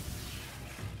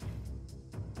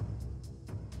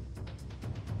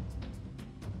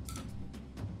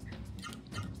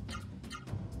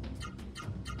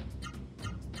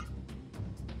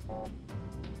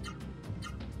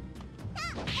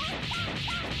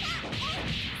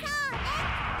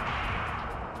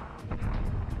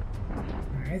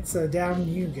 Alright, so down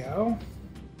you go.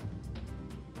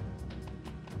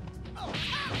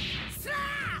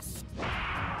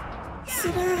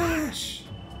 Slash!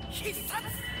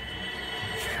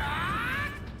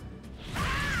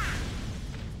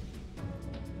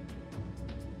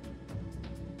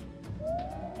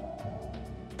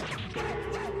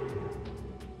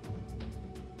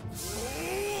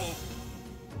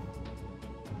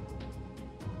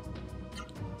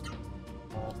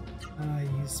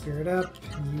 You spirit up,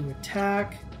 you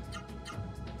attack.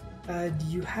 Do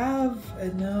you have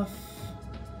enough?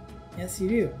 Yes, you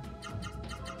do.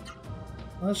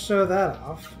 Let's show that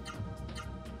off.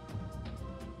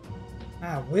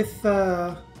 With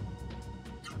so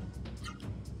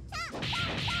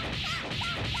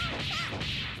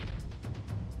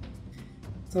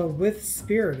with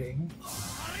spiriting,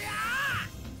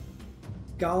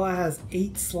 Gala has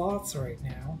 8 slots right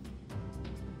now.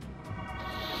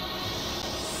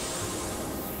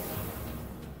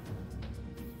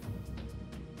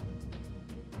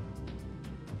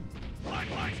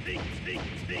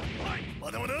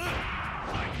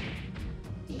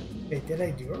 Wait, did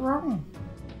I do it wrong?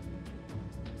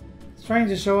 He's trying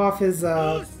to show off his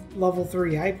level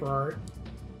 3 hyper art.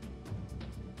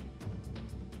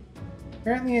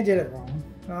 Apparently I did it wrong.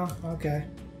 Oh, okay.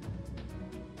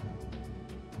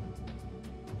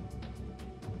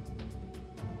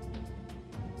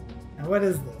 Now what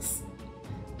is this?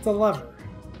 It's a lever.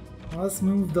 Well, let's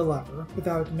move the lever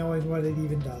without knowing what it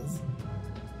even does.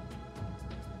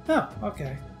 Oh,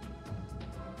 okay.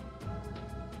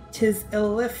 'Tis a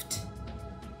lift.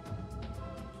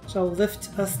 Shall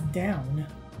lift us down.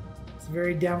 It's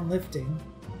very downlifting.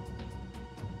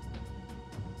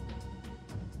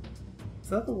 Is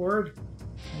that the word?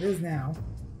 It is now.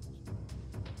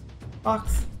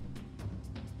 Box.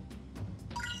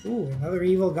 Ooh, another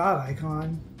evil god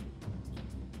icon.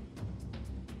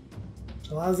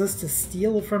 Which allows us to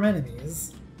steal from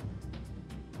enemies.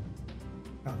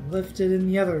 Got lifted in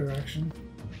the other direction.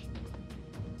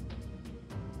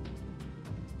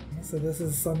 Okay, so this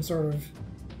is some sort of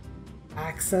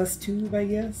access tube, I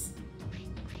guess?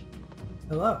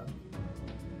 Hello.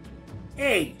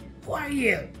 Hey, who are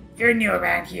you? You're new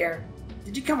around here.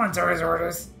 Did you come on Zora's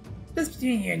orders? Just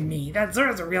between you and me, that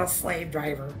Zora's a real slave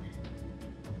driver.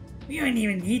 We don't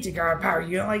even need to guard a power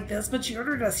unit like this, but she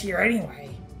ordered us here anyway.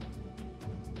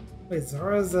 Wait,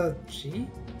 Zora's a she?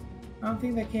 I don't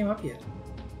think that came up yet.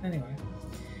 Anyway.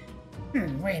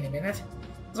 Wait a minute.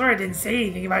 Zora didn't say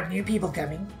anything about new people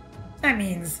coming. That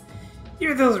means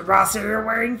you're those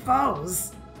roster-wearing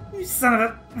foes. You son of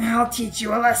a... I'll teach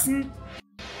you a lesson.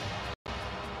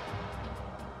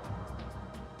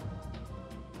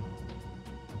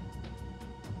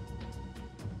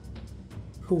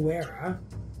 Huera.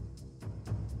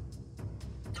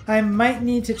 I might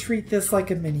need to treat this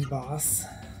like a mini-boss.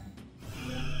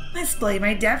 Let's play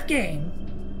my deaf game.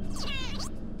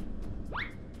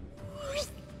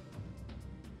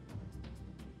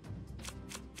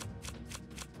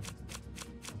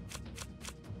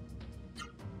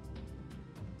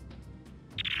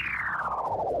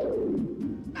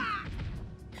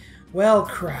 Well,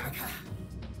 crap.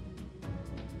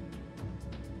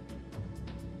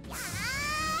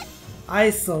 I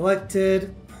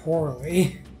selected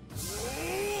poorly.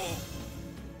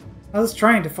 I was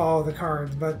trying to follow the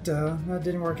cards, but that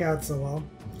didn't work out so well.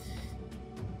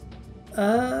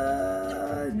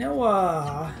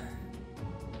 Noah.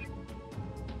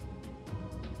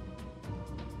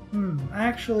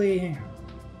 Actually, hang on.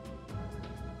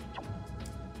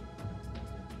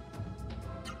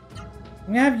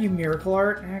 I'm gonna have you Miracle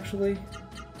Art, actually.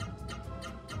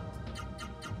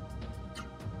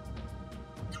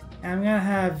 And I'm gonna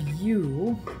have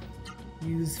you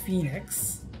use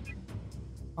Phoenix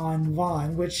on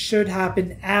Vaughn, which should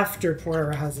happen after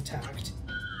Pereira has attacked.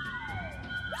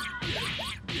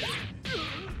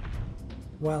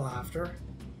 Well after.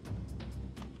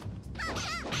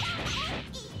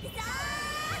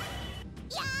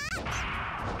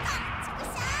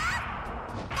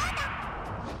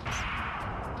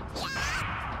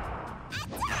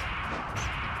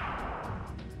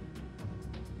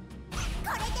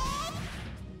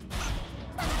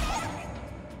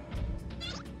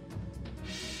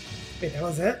 Wait, that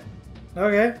was it?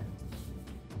 Okay.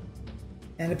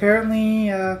 And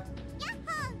apparently,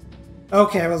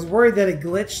 okay, I was worried that it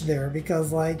glitched there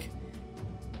because, like,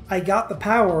 I got the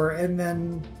power and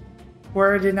then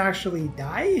where it didn't actually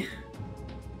die?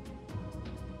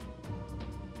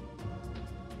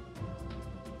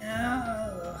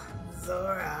 Oh,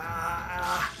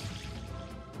 Zora.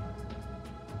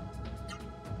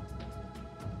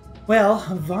 Well,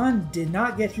 Vaughn did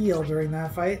not get healed during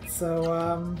that fight,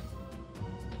 so,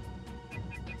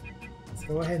 let's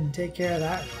go ahead and take care of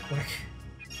that real quick.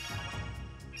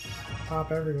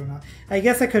 Pop everyone up. I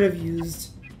guess I could have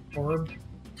used Orb.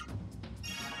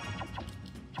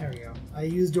 There we go. I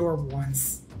used Orb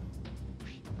once.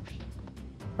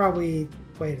 Probably...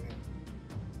 wait a minute.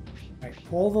 Alright,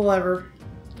 pull the lever.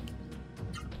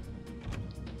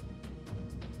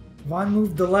 Vaughn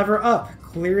moved the lever up.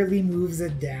 Clearly moves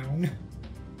it down.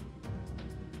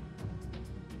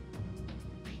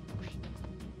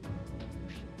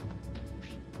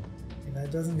 That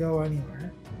doesn't go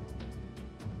anywhere.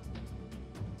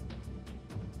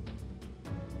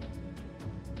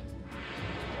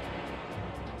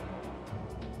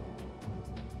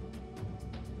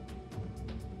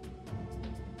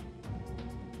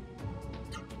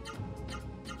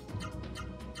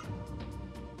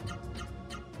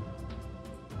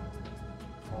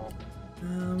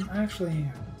 Actually, hang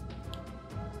on.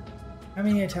 How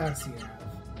many attacks do you have?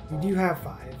 You do have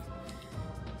 5.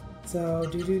 So,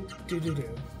 do.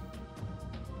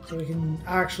 So we can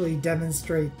actually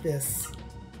demonstrate this.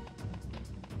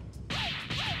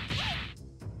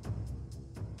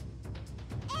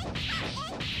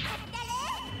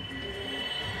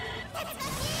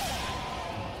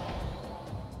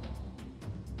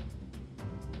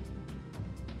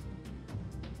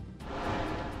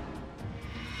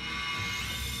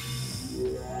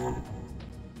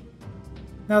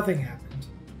 Nothing happened.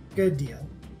 Good deal.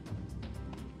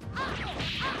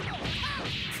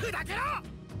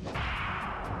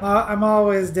 I'm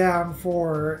always down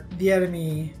for the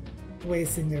enemy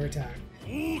wasting their attack.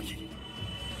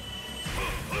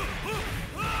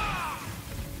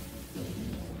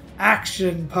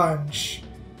 Action punch!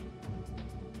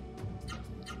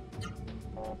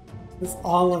 That's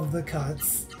all of the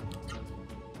cuts.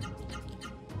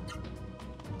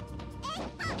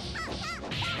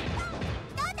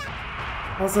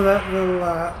 Also, that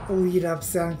little lead up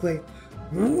sound like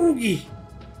Oogie.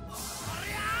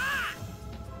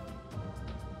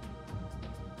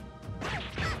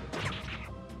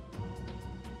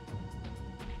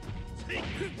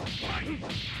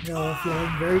 No,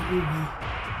 feeling very oogie.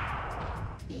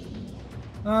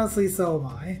 Honestly, so am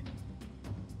I.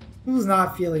 Who's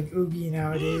not feeling oogie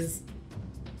nowadays?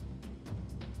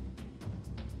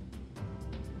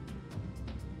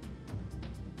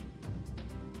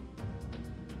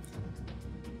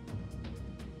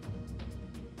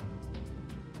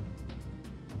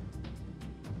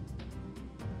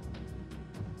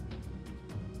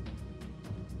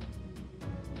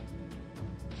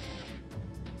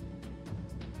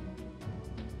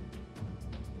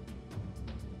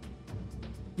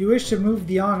 You wish to move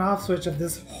the on-off switch of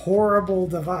this horrible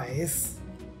device.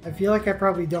 I feel like I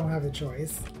probably don't have a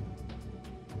choice.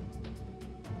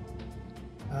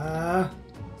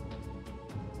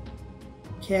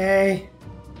 Okay.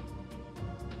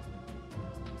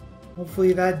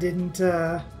 Hopefully that didn't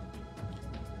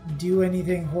do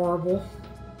anything horrible.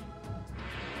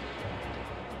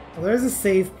 Well, there's a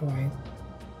save point.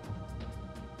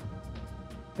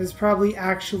 There's probably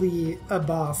actually a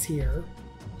boss here.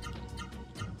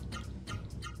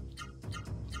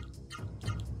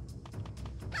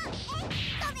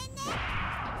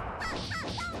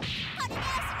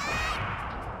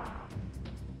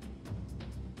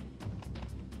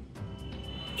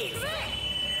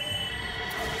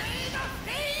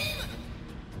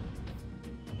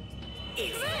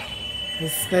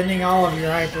 Just spending all of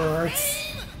your hyper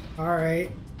arts.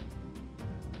 Alright.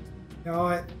 You know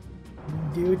what?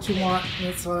 Do what you want.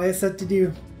 That's what I said to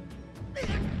do.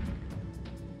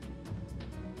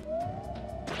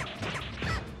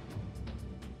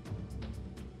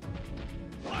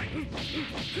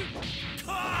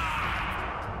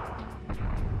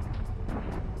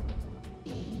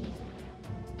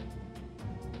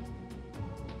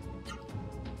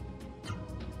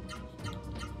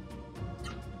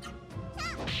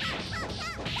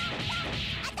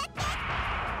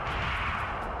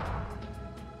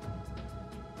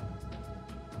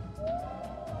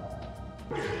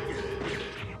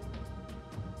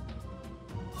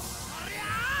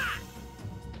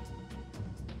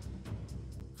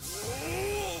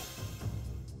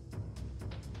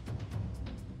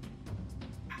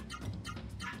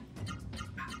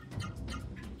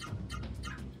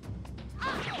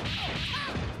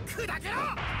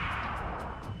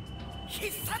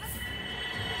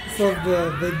 So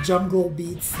the jungle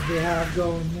beats they have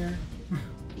going there.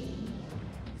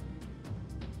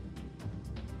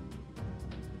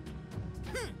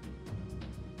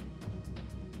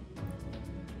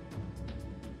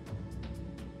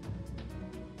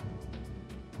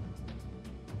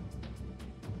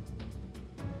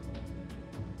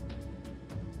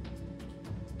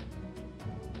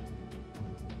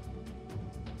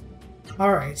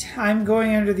 Alright, I'm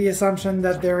going under the assumption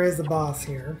that there is a boss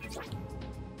here.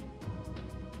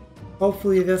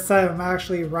 Hopefully this time I'm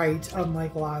actually right,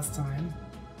 unlike last time.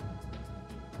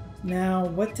 Now,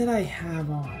 what did I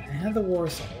have on? I had the War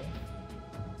Soul.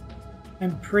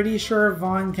 I'm pretty sure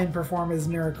Vaughn can perform his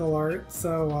miracle art,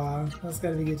 so that's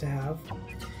gotta be good to have.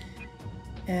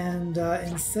 And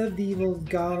instead of the evil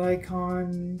god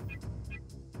icon...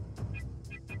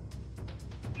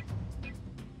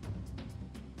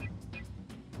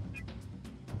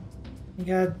 I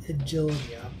got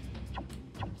agility up.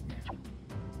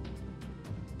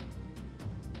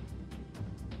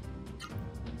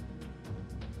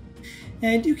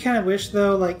 And I do kind of wish,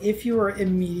 though, like, if you were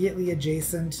immediately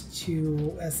adjacent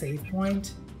to a save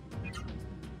point,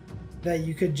 that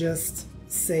you could just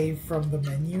save from the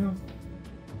menu.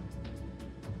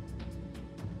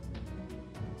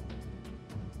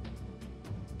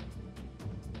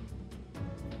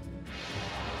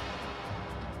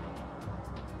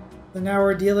 So now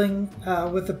we're dealing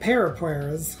with the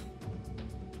Parapoeras.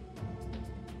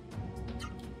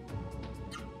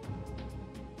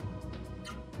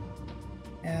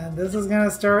 And this is going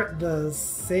to start the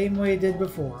same way it did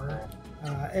before.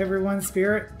 Everyone's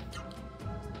spirit.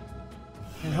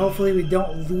 And hopefully we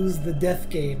don't lose the death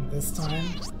game this time.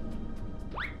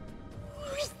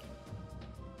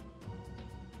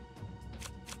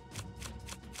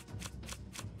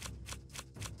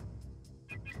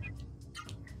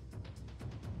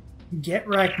 Get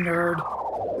wrecked, nerd.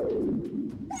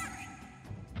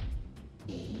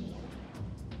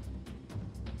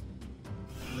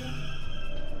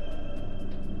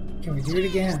 Can we do it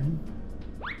again?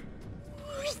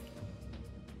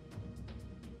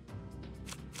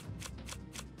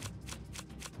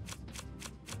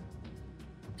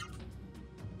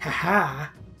 Haha!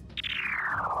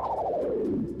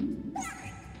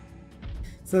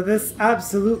 So this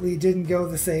absolutely didn't go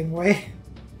the same way.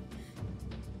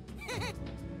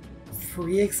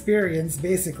 Free experience,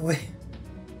 basically.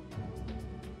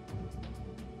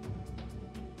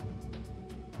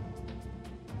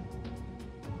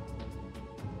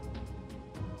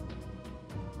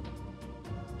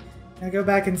 I go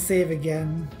back and save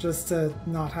again, just to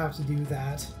not have to do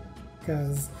that,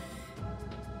 because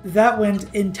that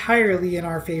went entirely in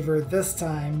our favor this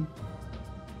time.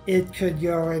 It could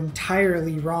go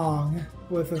entirely wrong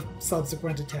with a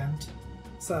subsequent attempt,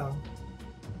 so...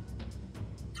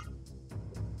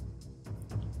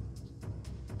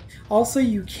 Also,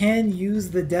 you can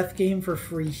use the death game for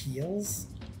free heals.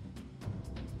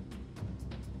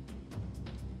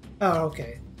 Oh,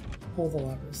 okay. Pull the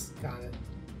levers. Got it.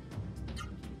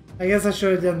 I guess I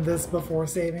should have done this before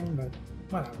saving, but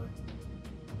whatever.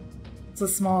 It's a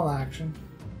small action.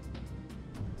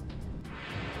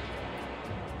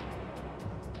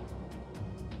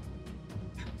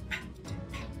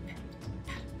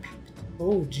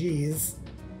 Oh, geez.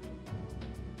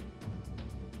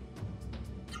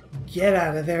 Get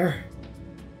out of there.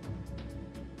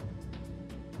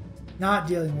 Not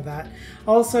dealing with that.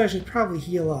 Also, I should probably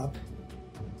heal up.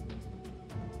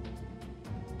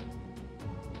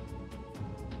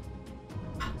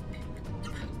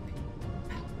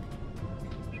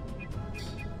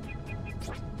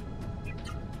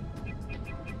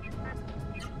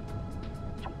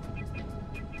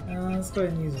 Let's go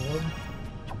ahead and use orb.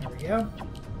 There we go.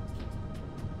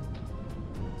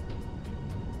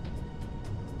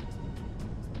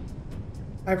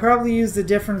 I probably used a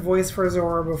different voice for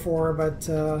Zora before, but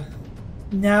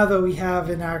now that we have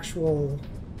an actual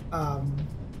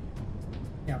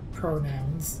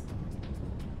pronouns,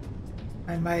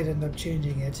 I might end up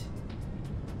changing it.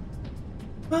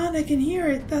 Vaughn, I can hear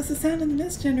it! That's the sound of the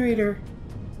mist generator!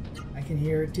 I can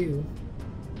hear it too.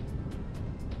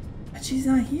 But she's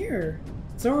not here!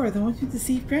 Zora, the one who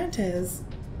deceived Grantes!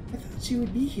 I thought she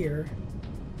would be here.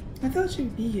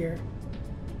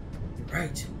 You're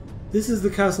right. This is the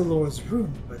Castle Lord's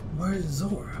room, but where's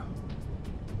Zora?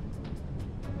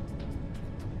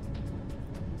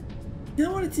 I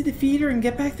wanted to defeat her and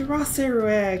get back the Rosseru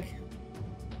egg.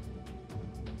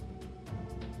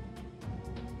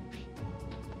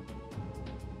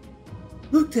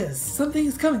 Look, Tess, something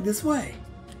is coming this way.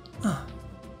 Oh,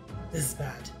 this is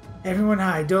bad. Everyone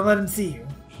hide, don't let him see you.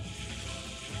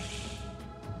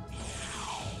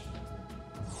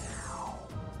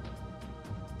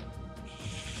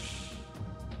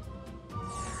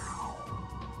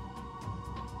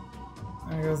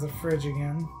 There goes the fridge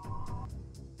again.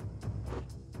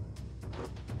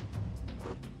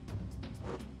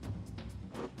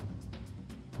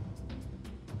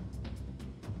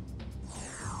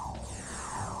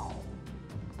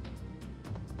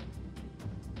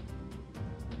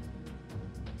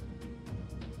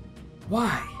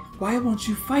 Why? Why won't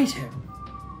you fight him?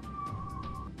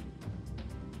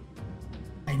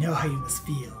 I know how you must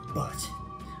feel, but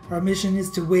our mission is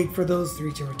to wait for those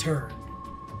three to return.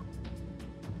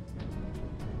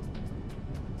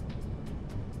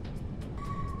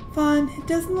 Vaughn, it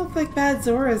doesn't look like Bad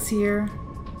Zora's here.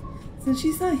 Since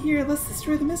she's not here, let's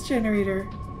destroy the mist generator.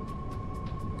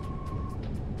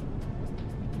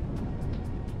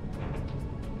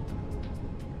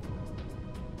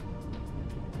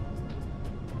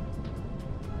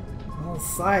 All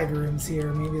side rooms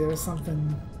here. Maybe there's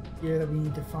something here that we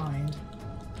need to find.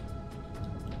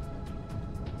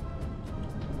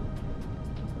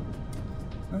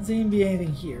 Doesn't seem to be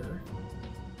anything here.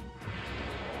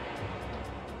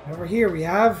 Over here we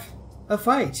have a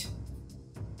fight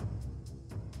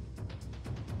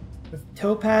with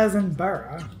Topaz and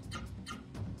Bara.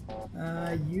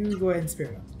 You go ahead and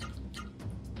spirit up.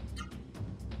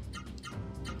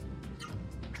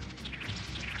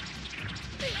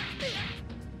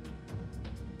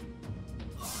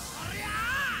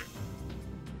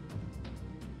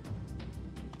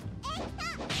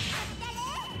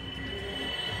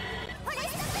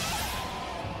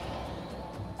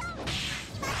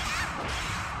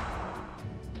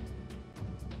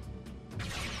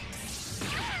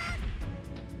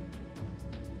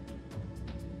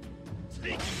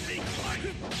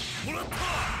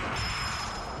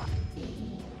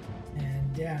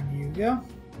 And down you go.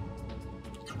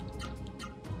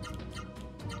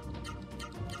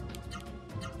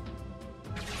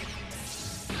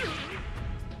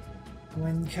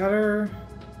 Wind Cutter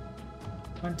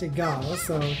went to Gala,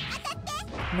 so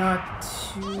not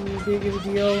too big of a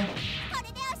deal.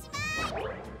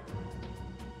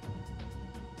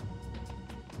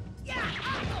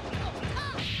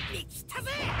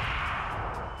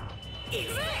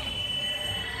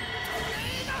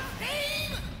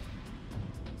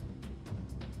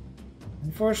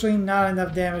 Unfortunately, not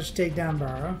enough damage to take down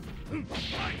Bara.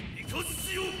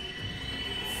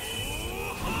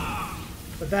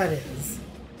 But that is.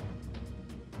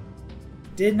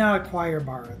 Did not acquire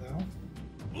Bara, though.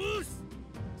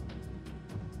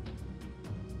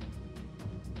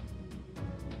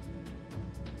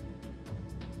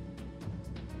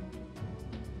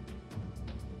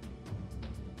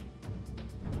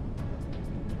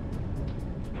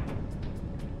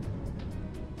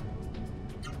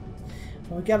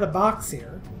 Well, we got a box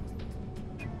here.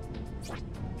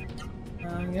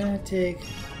 I'm gonna take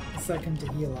a second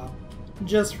to heal up,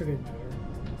 just for good measure.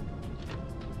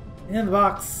 And in the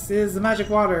box is the magic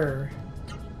water.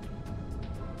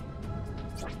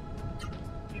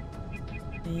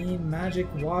 The magic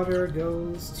water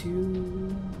goes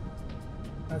to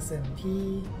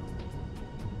SMP.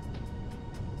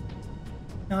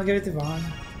 And I'll give it to Vaughn.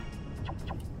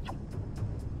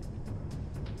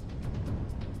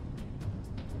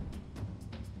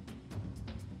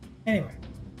 Anyway,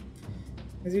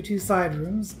 there's your two side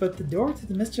rooms, but the door to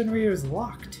the mist generator is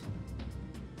locked.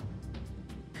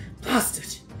 Blast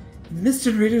it! And the mist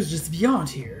generator is just beyond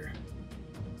here.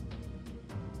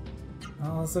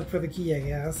 Well, let's look for the key, I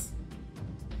guess.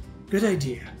 Good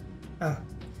idea. Oh.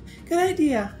 Good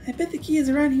idea. I bet the key is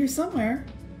around here somewhere.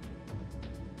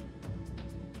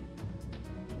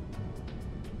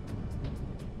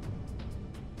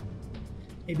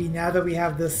 Maybe now that we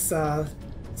have this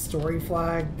story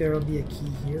flag, there will be a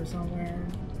key here somewhere.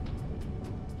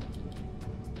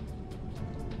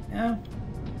 No?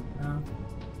 No.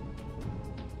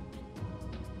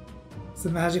 Is the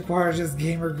magic water just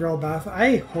gamer girl bath?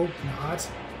 I hope not.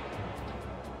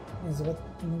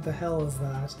 What the hell is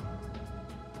that?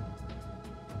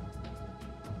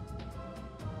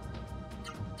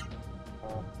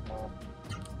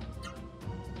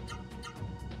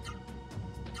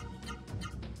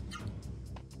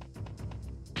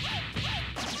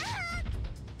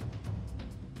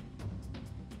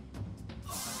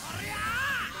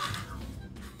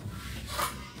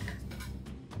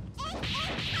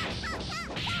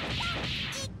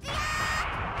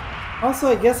 Also,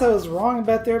 I guess I was wrong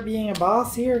about there being a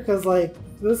boss here, because, like,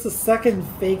 this is the second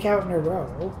fake out in a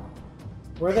row.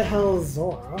 Where the hell is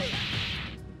Zora?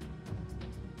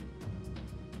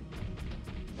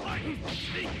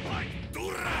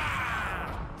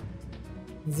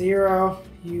 Zero,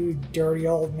 you dirty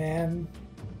old man.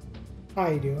 How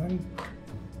you doing?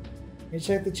 Let me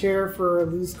check the chair for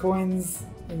loose coins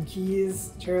and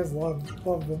keys. Chairs love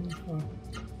them. Oh.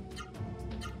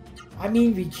 I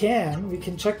mean, we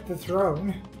can check the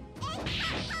throne.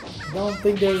 I don't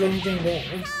think there's anything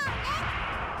there.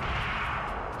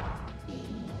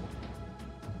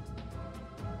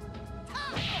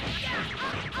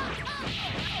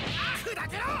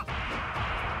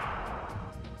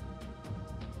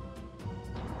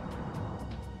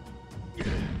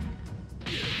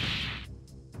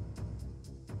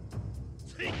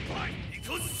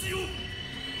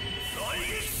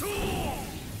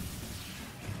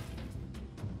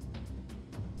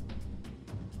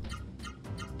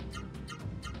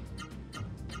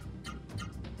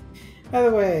 By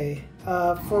the way,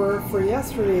 for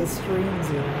yesterday's stream,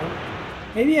 Zero,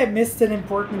 maybe I missed an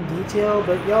important detail,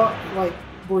 but y'all, like,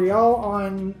 were y'all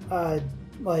on,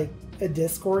 like, a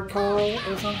Discord call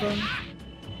or something?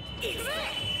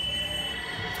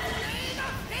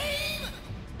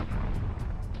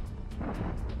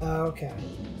 Okay.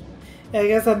 Yeah, I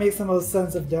guess that makes the most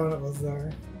sense if Donut was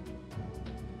there.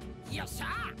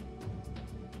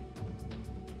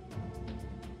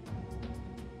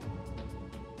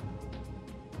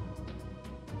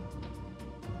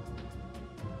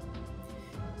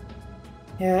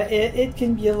 Yeah, it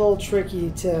can be a little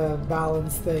tricky to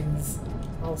balance things.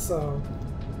 Also,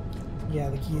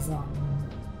 yeah, the key's not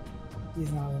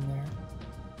in there.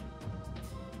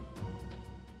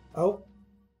 Oh.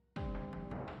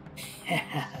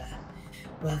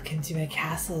 Welcome to my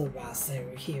castle, Master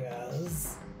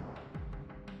Heroes.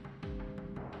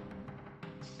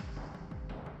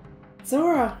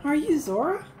 Zora, are you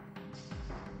Zora?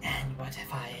 And what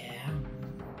if I am?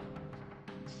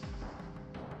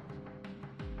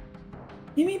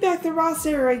 Give me back the raw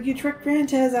steroid you tricked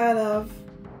Grantez out of.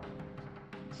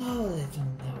 Oh, little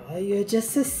Noah, you're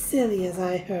just as silly as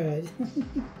I heard.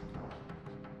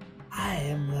 I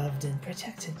am loved and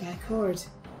protected by court.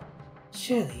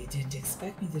 Surely you didn't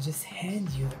expect me to just hand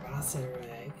you the raw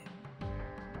steroid.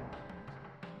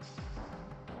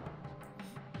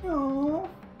 Aww.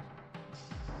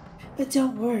 But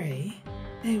don't worry,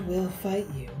 I will fight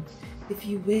you. If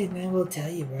you win, I will tell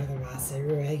you where the raw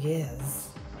steroid is.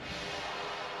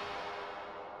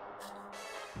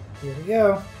 Here we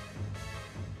go.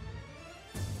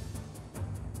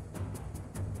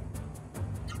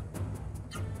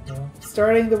 Well,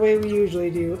 starting the way we usually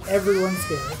do, everyone's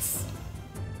spirits.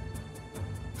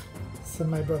 So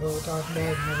my brother will talk about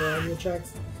it in the audio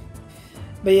checks.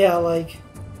 But yeah, like,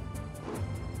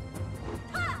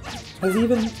 because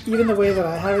even the way that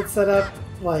I have it set up,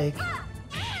 like,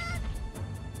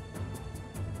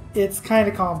 it's kind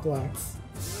of complex.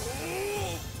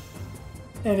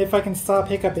 And if I can stop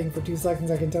hiccuping for 2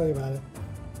 seconds, I can tell you about it.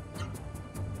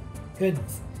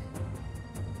 Goodness.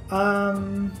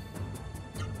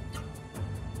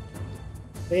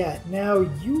 But yeah, now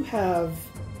you have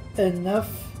enough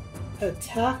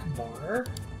attack bar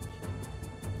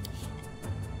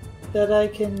that I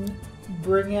can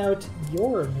bring out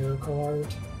your miracle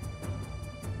art.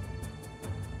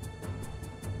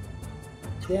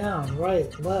 Down,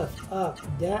 right, left, up,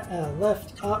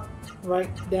 left, up,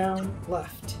 right, down,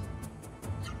 left.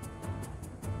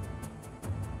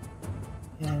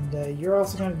 And you're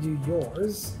also going to do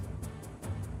yours.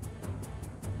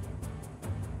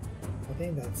 I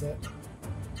think that's it.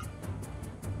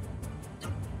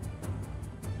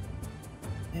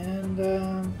 And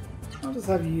I'll just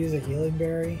have you use a healing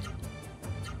berry.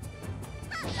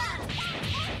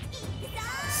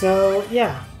 So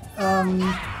yeah,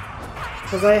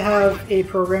 because I have a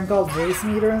program called Voice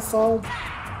Meter installed,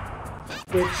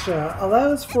 which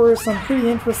allows for some pretty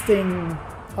interesting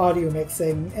audio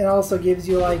mixing. It also gives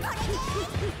you like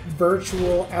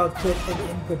virtual output and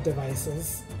input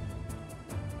devices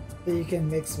that you can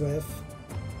mix with,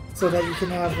 so that you can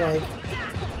have like...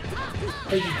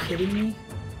 Are you kidding me?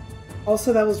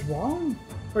 Also, that was wrong?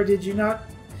 Or did you not...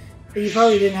 You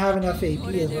probably didn't have enough AP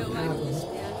is what happened.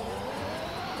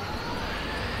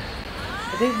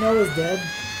 I think Noah's dead.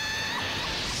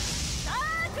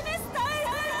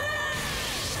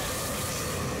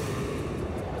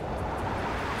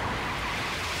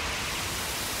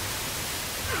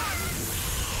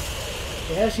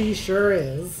 Yeah, she sure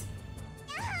is.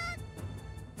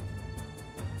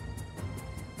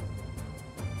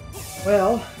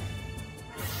 Well,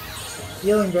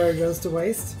 healing berry goes to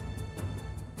waste.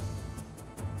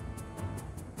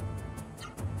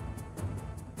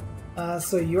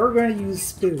 So you're going to use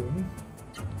Spoon.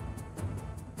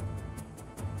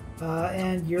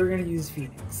 And you're going to use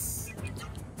Phoenix.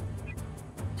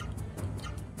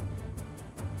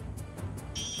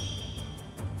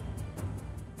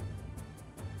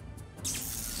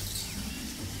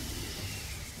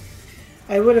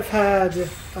 I would have had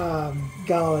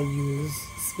Gala use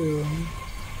Spoon,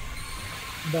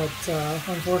 but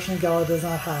unfortunately Gala does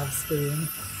not have Spoon.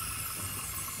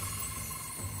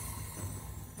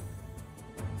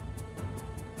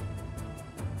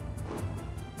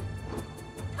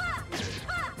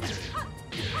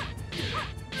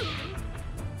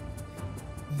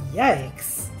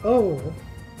 Yikes! Oh!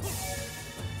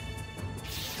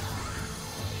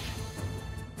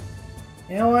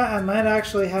 You know what? I might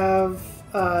actually have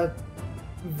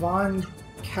Vaughn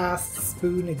cast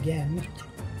Spoon again.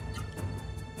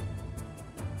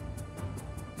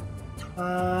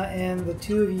 And the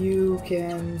two of you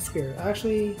can spirit.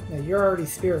 Actually, no, you're already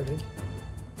spirited.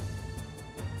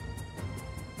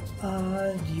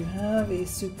 Do you have a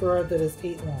super art that is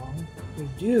 8 long? You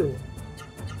do.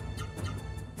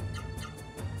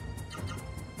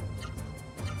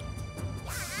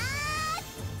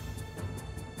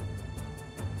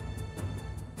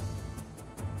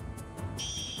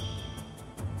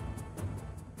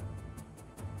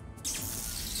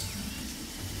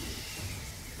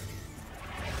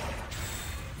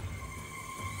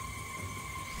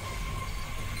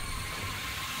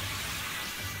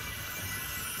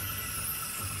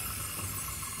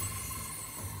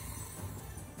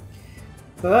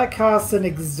 So that costs an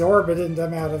exorbitant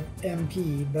amount of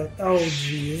MP, but oh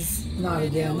geez, not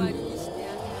again.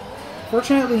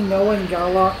 Fortunately, Noah and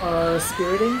Gala are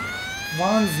spiriting.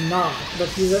 Vaughn's not, but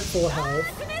he's at full health,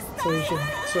 so he should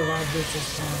survive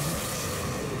this time.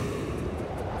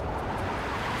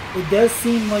 It does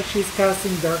seem like she's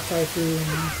casting Dark Typhoon.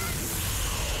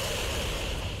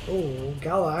 Oh,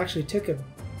 Gala actually took a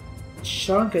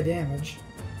chunk of damage.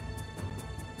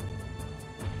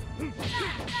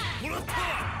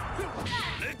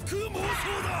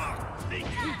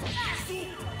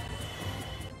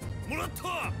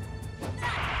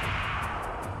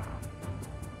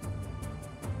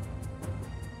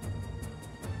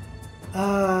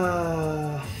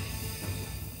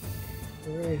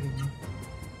 Friggin'.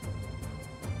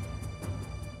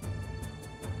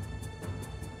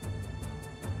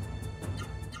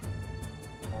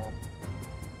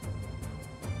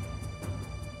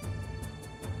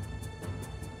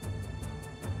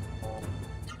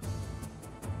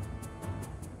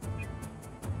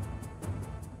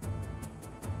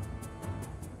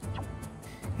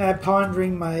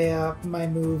 Pondering my my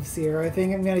moves here. I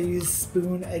think I'm gonna use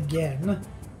Spoon again.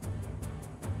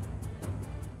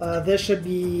 This should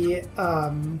be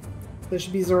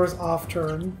Zora's off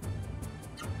turn,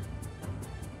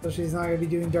 so she's not gonna be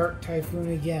doing Dark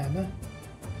Typhoon again.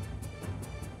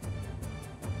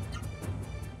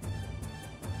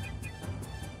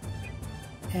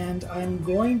 And I'm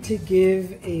going to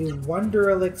give a Wonder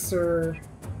Elixir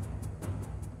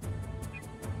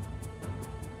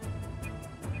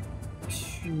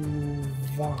to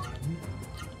Vaughn.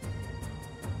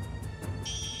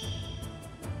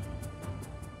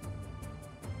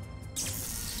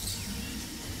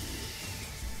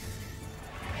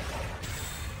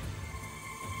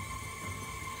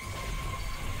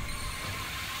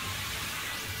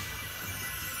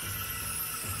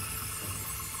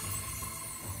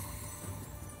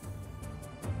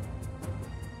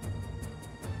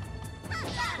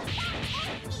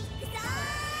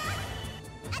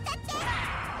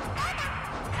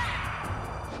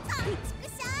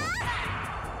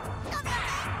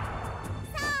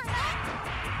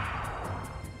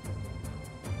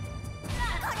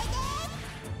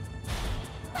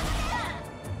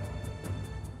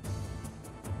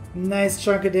 Nice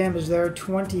chunk of damage there,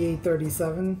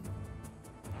 2837.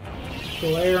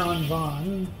 Glare on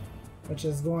Vaughn. which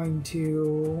is going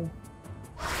to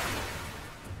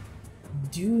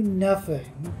do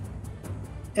nothing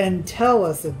and tell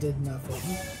us it did nothing.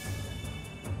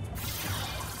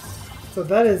 So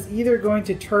that is either going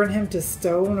to turn him to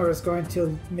stone or it's going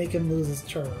to make him lose his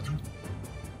turn.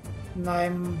 And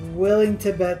I'm willing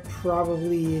to bet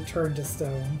probably turn to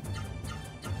stone.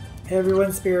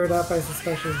 Everyone spirit up, I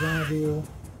suspect she's going to do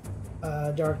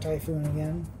Dark Typhoon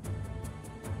again.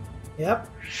 Yep.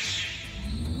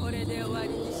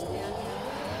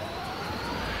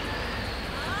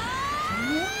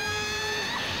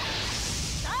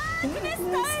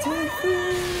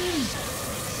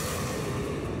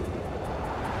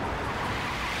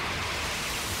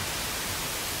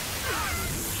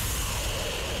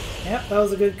 Yep, that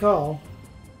was a good call.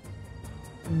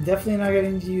 I'm definitely not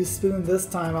getting to use Spoon this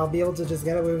time. I'll be able to just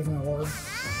get away with an orb.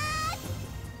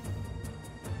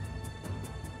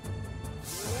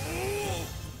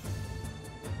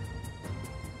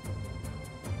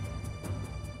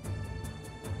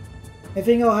 I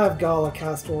think I'll have Gala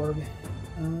cast orb.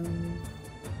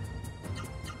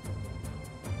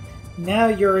 Now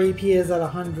your AP is at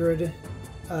 100.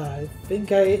 I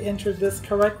think I entered this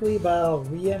correctly, but I'll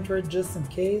re-enter it just in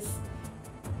case.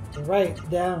 Right,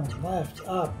 down, left,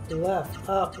 up,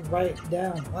 right,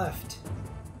 down, left.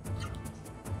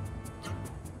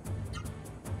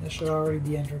 This should already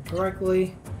be entered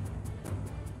correctly.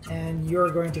 And you're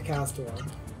going to cast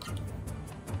orb.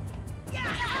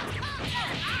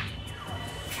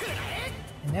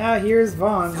 And now here's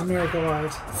Vaughn's Miracle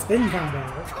Art. Spin combo.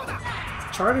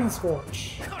 Charging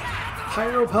Scorch.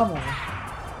 Pyro Pummel.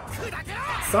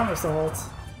 Somersault.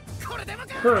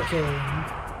 Hurricane.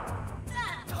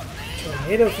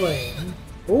 Tornado Flame.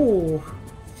 Ooh.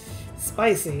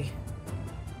 Spicy.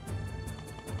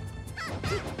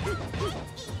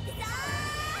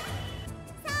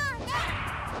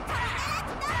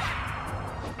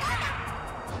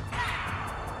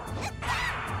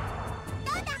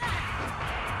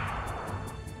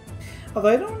 Although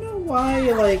I don't know why,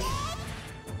 like...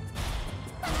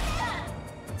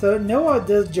 So Noah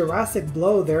does Jurassic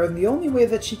Blow there, and the only way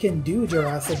that she can do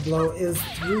Jurassic Blow is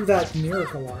through that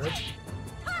Miracle Art.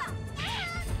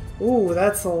 Ooh,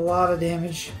 that's a lot of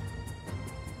damage.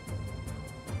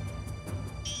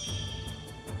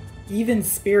 Even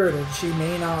Spirited, she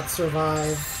may not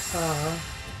survive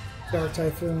Dark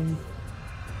Typhoon.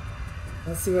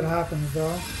 Let's see what happens,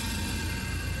 though.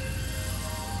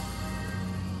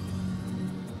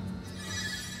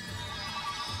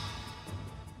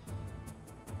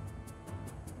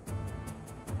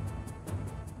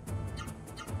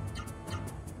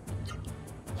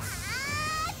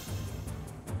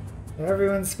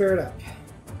 Everyone spirit up.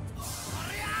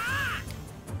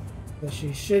 But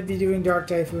she should be doing Dark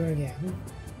Typhoon again.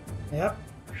 Yep.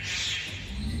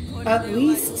 At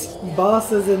least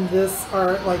bosses in this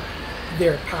are, like,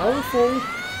 they're powerful,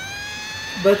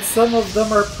 but some of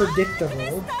them are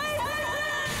predictable.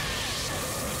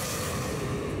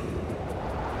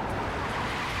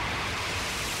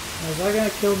 Is that gonna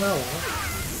kill Noah?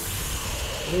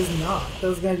 It is not.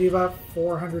 That's gonna do about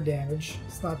 400 damage.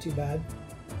 It's not too bad.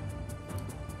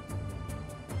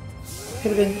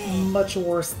 Could have been much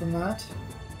worse than that.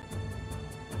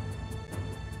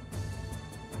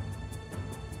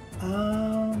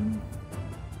 I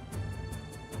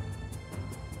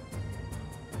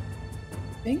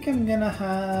think I'm gonna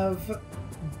have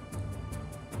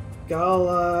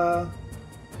Gala.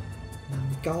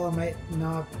 Gala might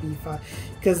not be fine.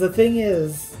 Because the thing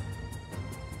is,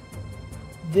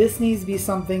 this needs to be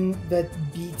something that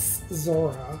beats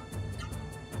Zora.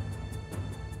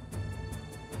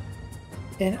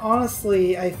 And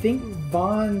honestly, I think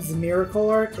Vaughn's Miracle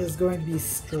Art is going to be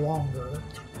stronger.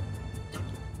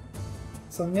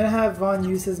 So I'm going to have Vaughn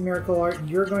use his Miracle Art.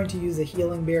 You're going to use a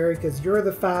Healing Berry because you're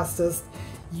the fastest.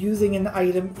 Using an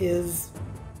item is,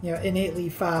 you know, innately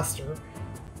faster.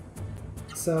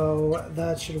 So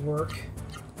that should work.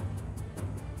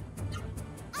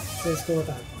 So let's go with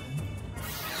that plan.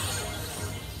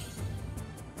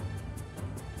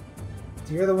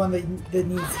 So you're the one that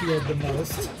needs healed the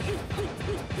most.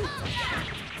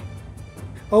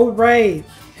 Oh, right!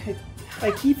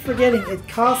 I keep forgetting, it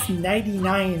costs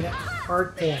 99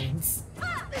 art points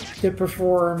to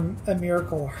perform a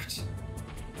Miracle Art.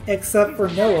 Except for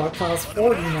Noah, it costs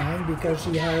 49 because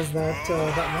she has that,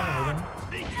 that one item.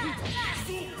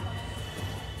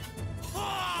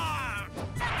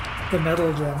 The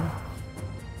Metal Gem.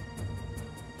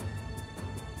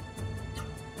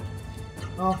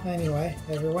 Well, anyway,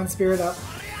 everyone spirit up.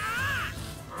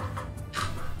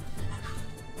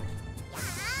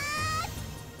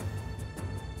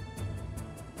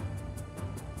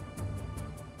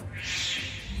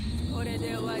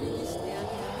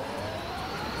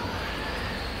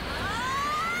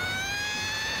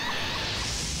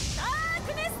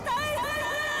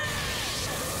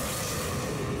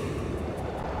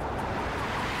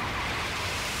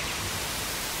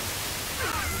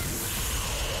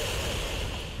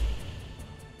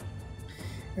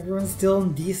 Everyone's still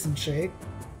in decent shape.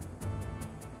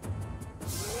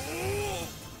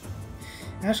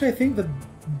 Actually, I think the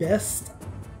best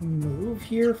move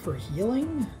here for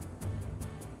healing...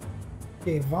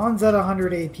 Okay, Vaughn's at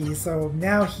 100 AP, so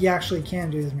now he actually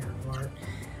can do his Miracle Art.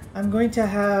 I'm going to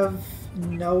have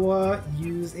Noah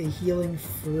use a Healing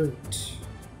Fruit.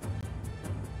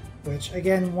 Which,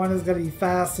 again, 1 is going to be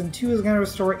fast, and 2 is going to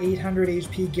restore 800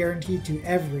 HP guaranteed to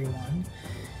everyone.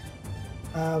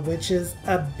 Which is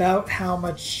about how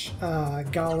much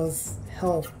Gala's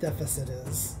health deficit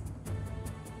is.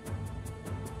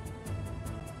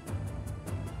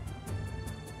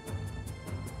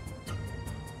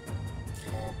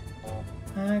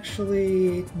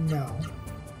 Actually, no.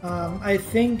 I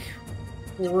think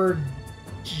we're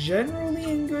generally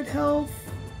in good health.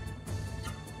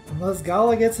 Unless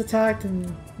Gala gets attacked, in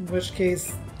which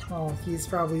case, well, he's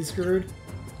probably screwed.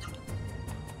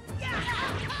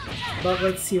 But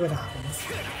let's see what happens.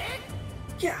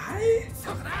 Yeah.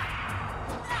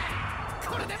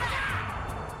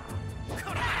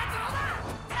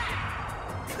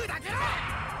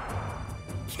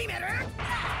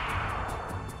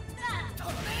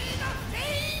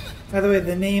 By the way,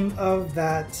 the name of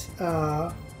that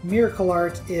Miracle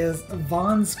Art is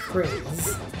Vaughn's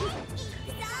Craze.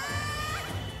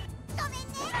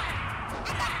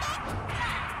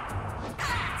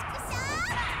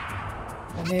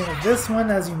 The name of this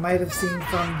one, as you might have seen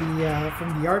from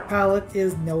the art palette,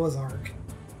 is Noah's Ark.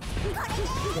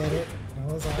 Get it?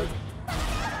 Noah's Ark.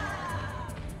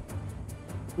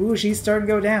 Ooh, she's starting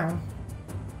to go down.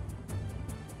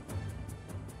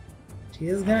 She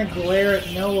is gonna glare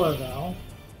at Noah, though.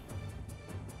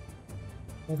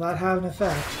 Will that have an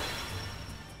effect?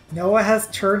 Noah has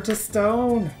turned to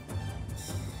stone!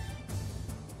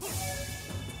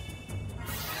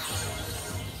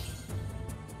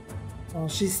 Well,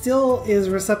 she still is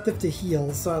receptive to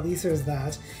heals, so at least there's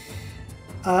that.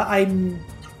 I'm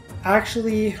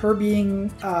actually her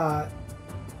being a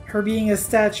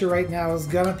statue right now is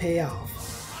gonna pay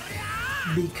off,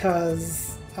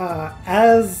 because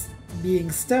as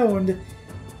being stoned,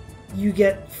 you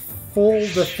get full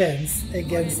defense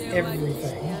against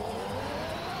everything,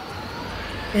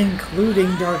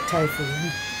 including Dark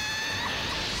Typhoon.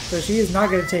 So she is not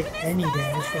going to take any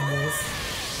damage from this.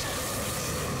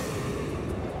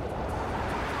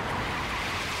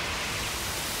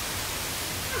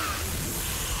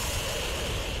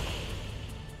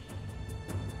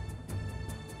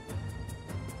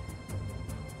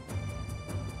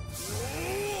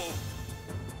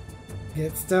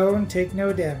 Get stoned, take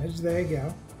no damage. There you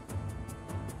go.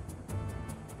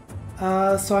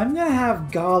 So I'm gonna have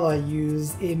Gala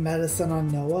use a medicine on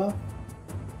Noah,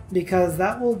 because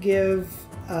that will give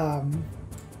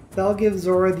that'll give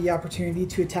Zora the opportunity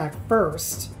to attack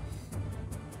first,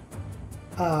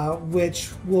 which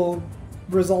will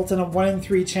result in a 1 in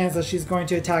 3 chance that she's going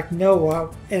to attack Noah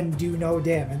and do no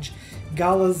damage.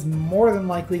 Gala's more than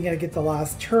likely gonna get the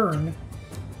last turn.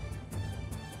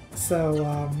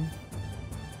 So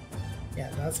yeah,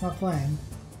 that's my plan.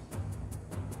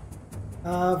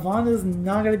 Vaughn is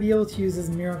not going to be able to use his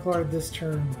Miracle Art this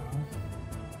turn, though.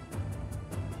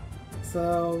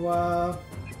 So,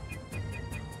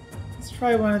 let's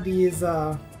try one of these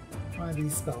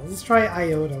spells. Let's try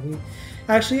Iota.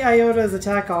 Actually, Iota's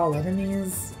attack all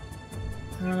enemies.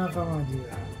 I don't know if I want to do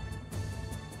that.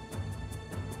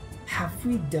 Have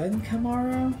we done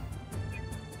Kamara?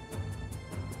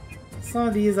 Some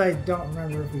of these I don't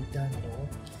remember if we've done at all.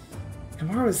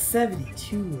 Kamara's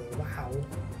 72, wow.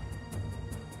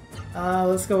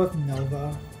 Let's go with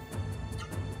Nova.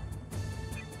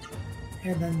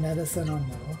 And then medicine on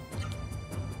Noah.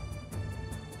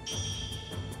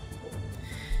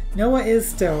 Noah is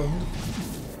stoned.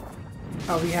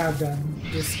 Oh, we have done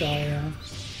this spell, yeah.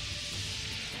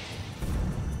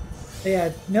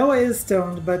 Yeah, Noah is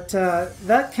stoned, but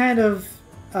that kind of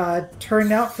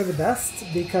turned out for the best,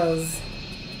 because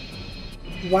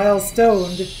while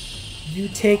stoned, you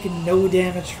take no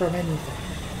damage from anything.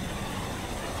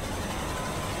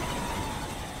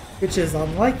 Which is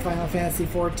unlike Final Fantasy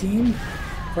XIV,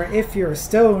 where if you're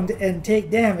stoned and take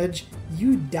damage,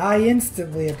 you die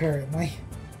instantly, apparently.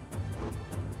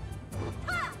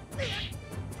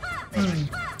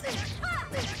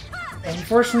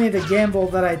 Unfortunately, the gamble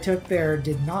that I took there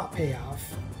did not pay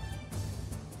off.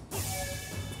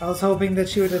 I was hoping that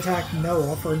she would attack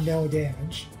Noah for no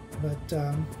damage, but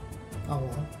oh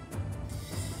well.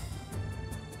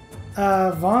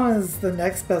 Vaughn is the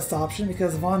next best option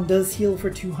because Vaughn does heal for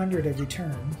 200 every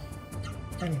turn.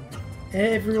 Anyway,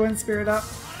 everyone spirit up.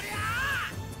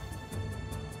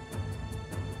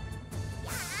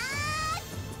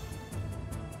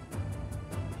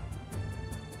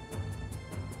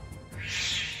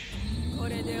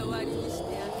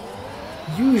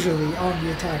 Usually on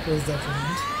the attacker's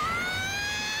detriment.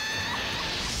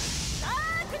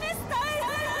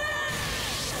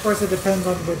 Of course, it depends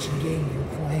on which game you're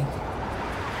playing.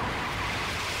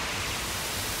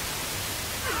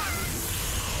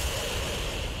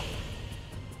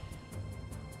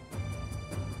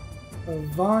 So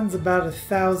Vaughn's about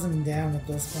 1,000 down at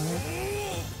this point.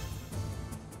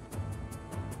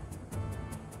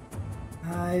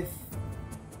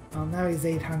 Well, now he's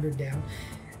 800 down.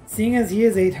 Seeing as he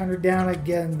is 800 down,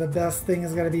 again, the best thing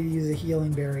is going to be to use a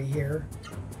healing berry here.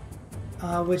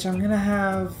 Which I'm going to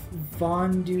have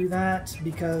Vaughn do that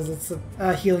because it's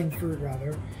a healing fruit,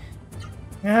 rather. I'm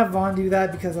going to have Vaughn do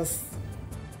that because that's...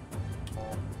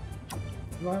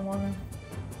 Do I want to?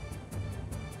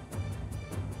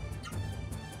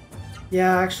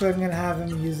 Yeah, actually I'm going to have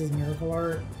him use his Miracle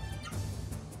Art.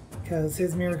 Because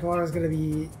his Miracle Art is going to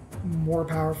be more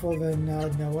powerful than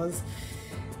Noah's.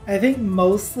 I think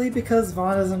mostly because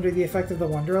Vaughn is under the effect of the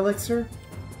Wonder Elixir.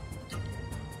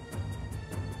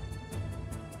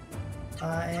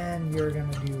 And you're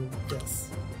going to do this.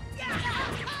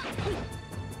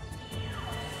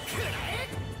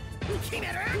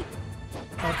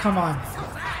 Oh, come on.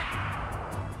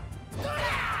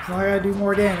 So I gotta do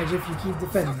more damage if you keep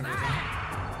defending everything.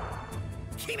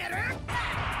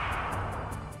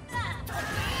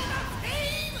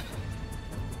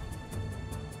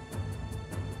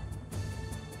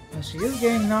 She is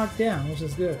getting knocked down, which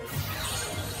is good.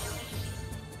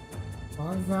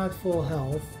 Vaughn's not at full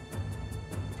health.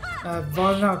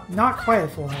 Vaughn's not quite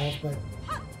at full health, but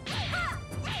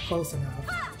close enough.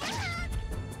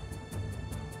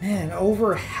 Man,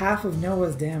 over half of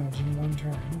Noah's damage in one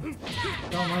turn.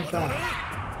 Don't like that.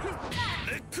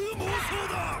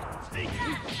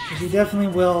 But he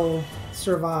definitely will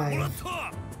survive.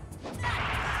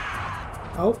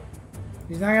 Oh.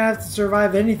 He's not gonna have to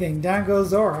survive anything. Down goes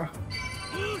Zora.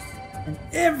 And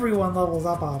everyone levels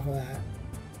up off of that.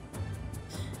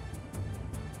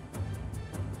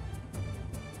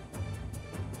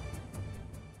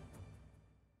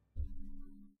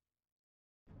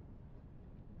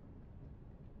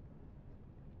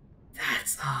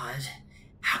 That's odd.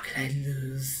 How could I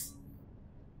lose?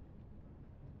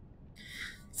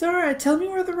 Zora, tell me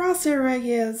where the Rosshair egg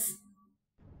is.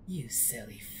 You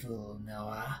silly fool,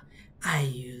 Noah. I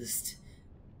used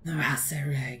the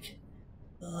Rosshair egg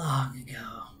long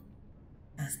ago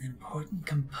as an important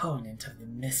component of the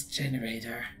mist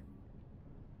generator.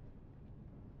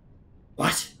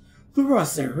 What? The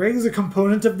Rosshair egg is a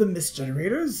component of the mist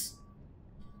generators?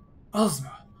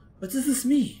 Ozma, what does this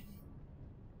mean?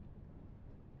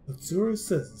 What Zora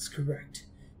says is correct.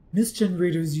 Mist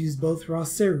generators use both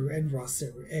Rossharu and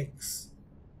Rossharu eggs.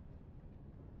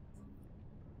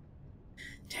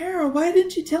 Tara, why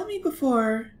didn't you tell me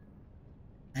before?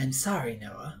 I'm sorry,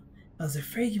 Noah. I was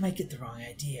afraid you might get the wrong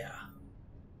idea.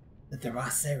 That the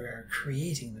Rossharu are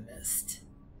creating the mist.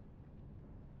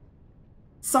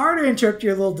 Sorry to interrupt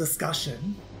your little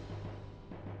discussion.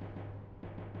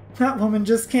 That woman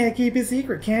just can't keep a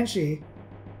secret, can she?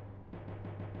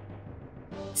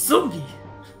 Songi!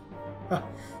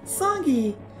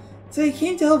 Songi! So you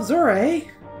came to help Zora, eh?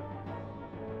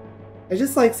 I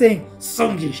just like saying,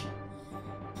 Songi!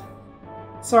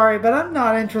 Sorry, but I'm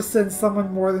not interested in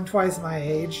someone more than twice my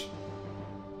age.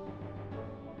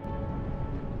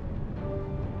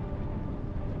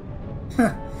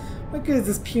 What good is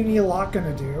this puny lock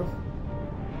gonna do?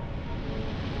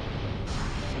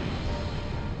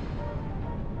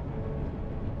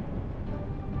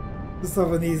 So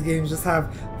when these games just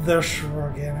have the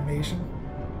shrug animation.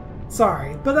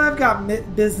 Sorry, but I've got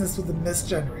business with the mist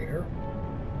generator.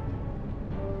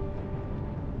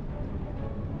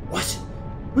 What?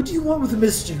 What do you want with the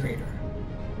mist generator?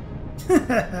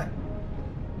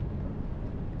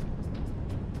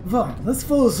 Vaughn, let's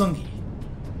follow Zungi.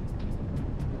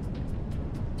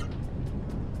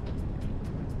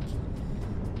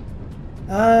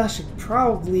 I should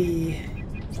probably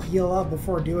heal up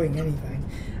before doing anything.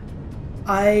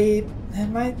 It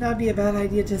might not be a bad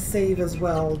idea to save as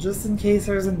well, just in case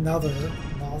there's another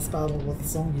boss battle with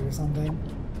Songi or something.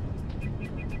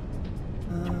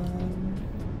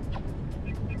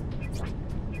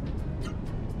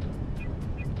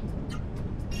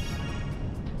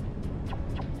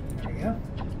 There we go.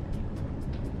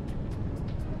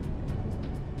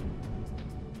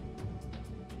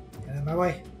 Get out of my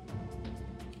way.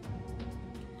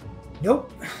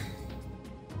 Nope.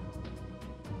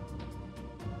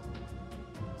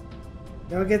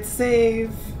 Don't get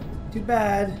saved. Too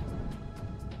bad.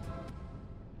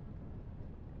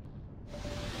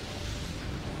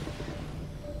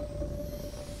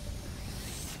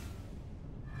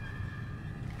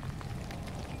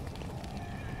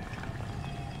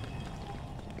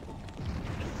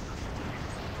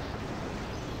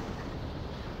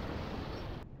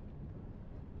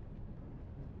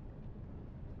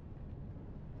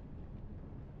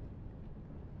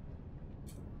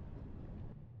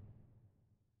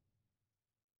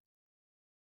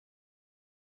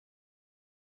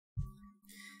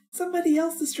 Somebody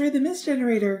else destroyed the mist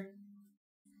generator.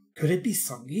 Could it be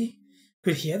Songi?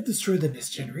 Could he have destroyed the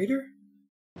mist generator?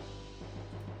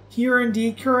 You're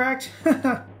indeed correct.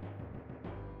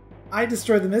 I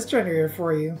destroyed the mist generator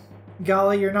for you.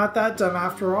 Golly, you're not that dumb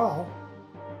after all.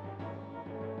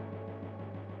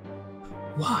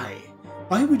 Why?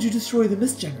 Why would you destroy the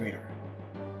mist generator?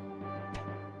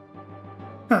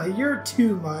 You're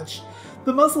too much.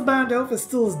 The muscle-bound oaf is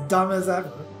still as dumb as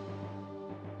ever.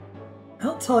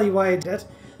 I'll tell you why I did.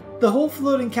 The whole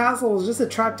floating castle was just a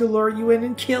trap to lure you in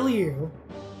and kill you.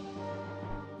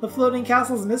 The floating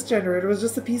castle's mist generator was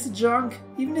just a piece of junk.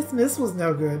 Even its mist was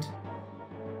no good.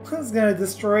 I was gonna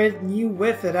destroy it and you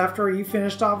with it after you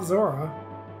finished off Zora.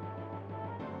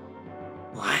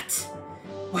 What?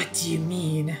 What do you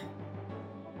mean?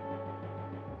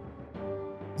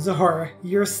 Zora,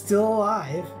 you're still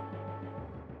alive.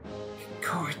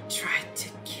 Court tried to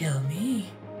kill me.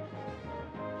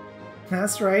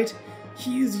 That's right.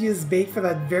 He used you as bait for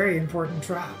that very important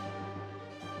trap.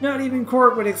 Not even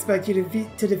Court would expect you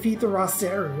to defeat the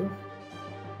Rosteru.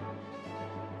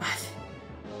 But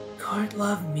Court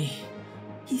loved me.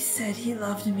 He said he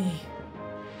loved me.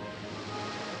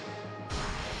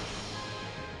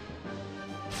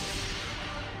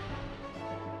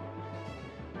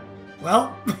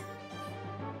 Well,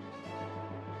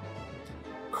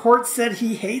 Court said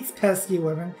he hates pesky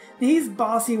women, and he's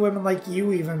bossy women like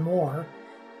you even more.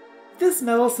 If this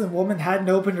meddlesome woman hadn't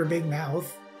opened her big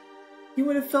mouth, he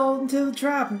would have fell into the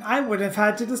trap, and I would have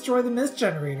had to destroy the mist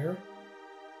generator.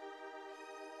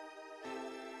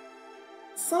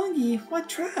 Songi, what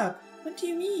trap? What do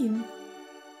you mean?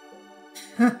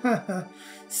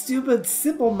 Stupid,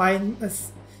 simple-minded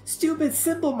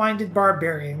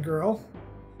barbarian girl.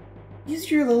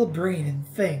 Use your little brain and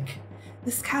think.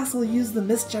 This castle used the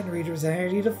mist generator's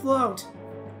energy to float.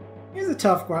 Here's a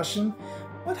tough question.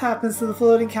 What happens to the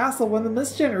floating castle when the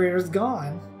mist generator's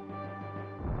gone?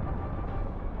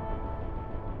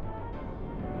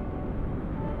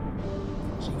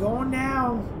 She's going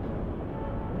down.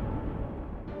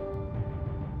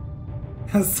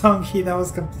 Songi, that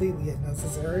was completely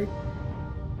unnecessary.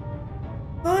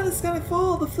 But it's gonna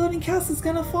fall! The floating castle's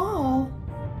gonna fall!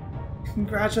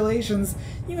 Congratulations,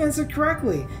 you answered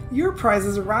correctly. Your prize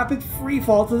is a rapid free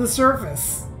fall to the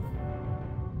surface.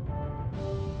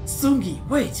 Songi,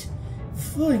 wait! The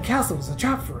floating castle was a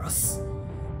trap for us.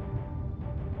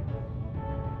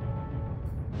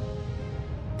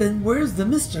 Then where's the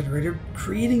mist generator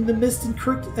creating the mist in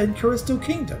Caristo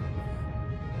Kingdom?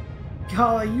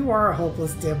 Golly, you are a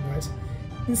hopeless dimwit.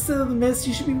 Instead of the mist,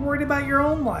 you should be worried about your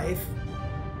own life.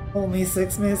 Only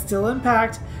 6 minutes till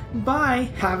impact. Bye,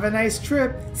 have a nice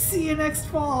trip, see you next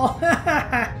fall.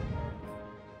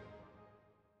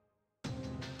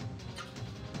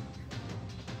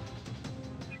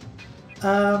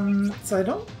 So I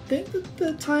don't think that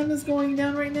the time is going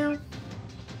down right now.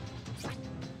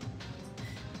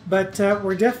 But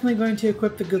we're definitely going to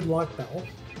equip the good luck bell.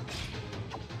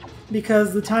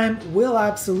 Because the time will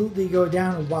absolutely go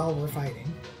down while we're fighting.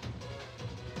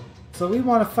 So we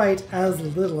want to fight as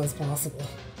little as possible.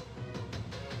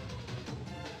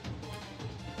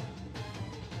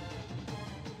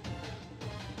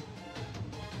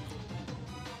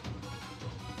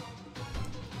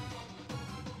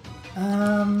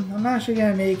 I'm actually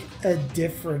going to make a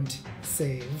different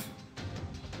save.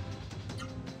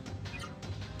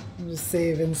 I'm just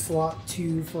save in slot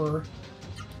 2 for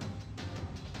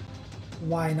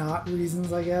why not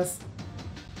reasons, I guess.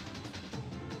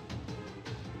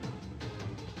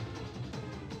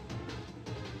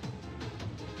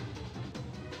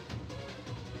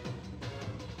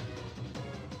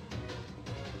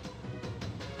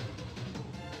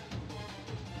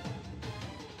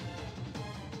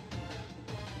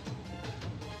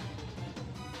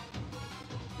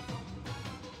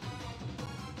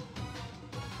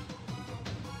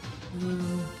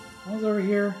 I was over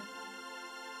here.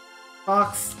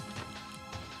 Fox.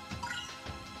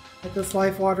 Let this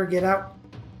life water get out.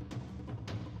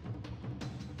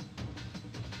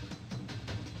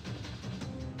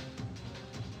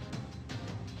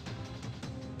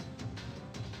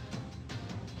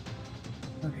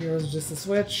 Up here is just a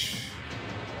switch.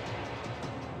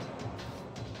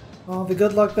 Well, the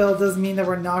good luck bell does mean that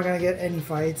we're not going to get any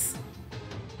fights.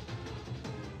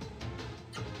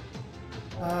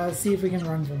 See if we can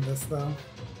run from this, though.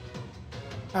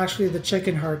 Actually, the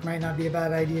chicken heart might not be a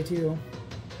bad idea, too.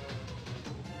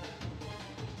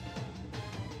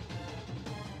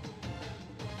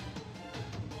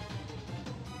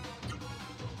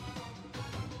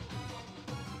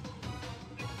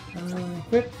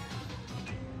 Equip.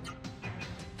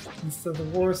 Instead of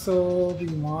the War Soul, we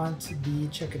want the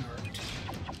Chicken Heart.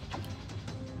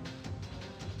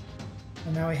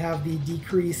 And now we have the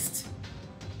decreased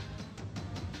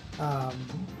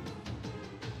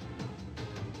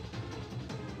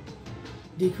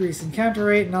decreased encounter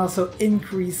rate and also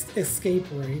increased escape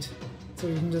rate. So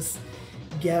you can just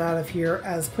get out of here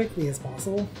as quickly as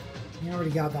possible. You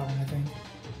already got that one, I think.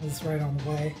 It's right on the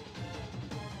way.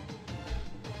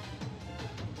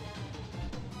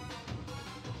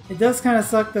 It does kind of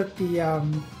suck that the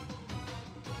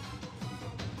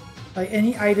like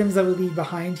any items that we leave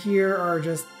behind here are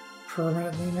just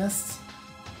permanently missed.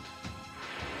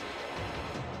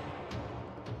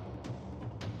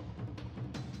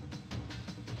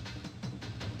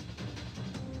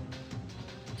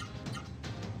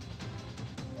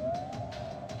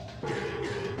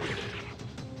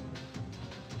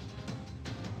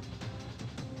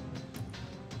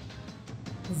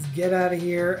 Let's get out of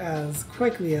here as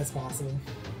quickly as possible.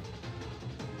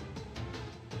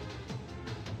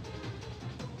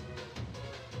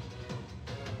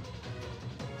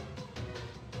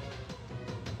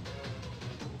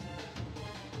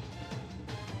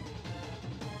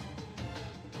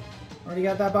 Already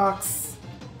got that box.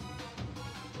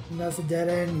 And that's a dead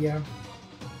end, yeah.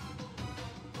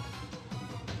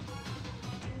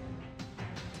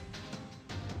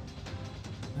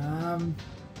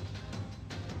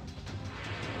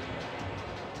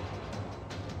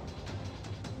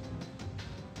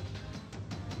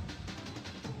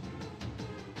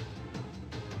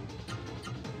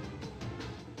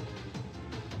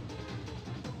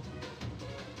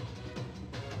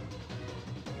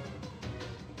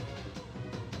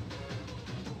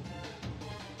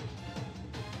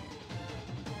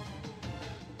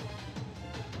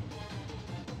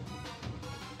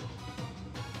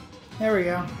 There we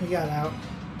go, we got out.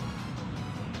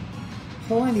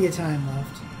 Plenty of time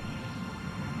left.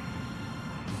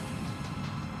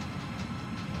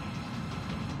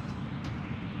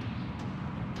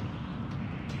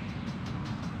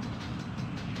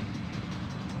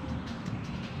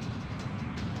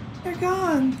 They're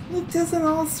gone! Look, Tess and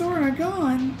all Soren are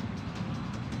gone!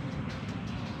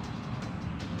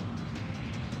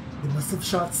 They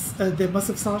must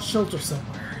have sought shelter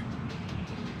somewhere.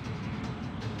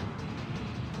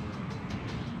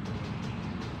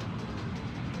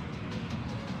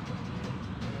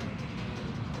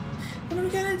 What are we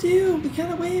gonna do? We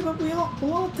can't wait, but we'll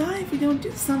all die if we don't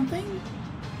do something.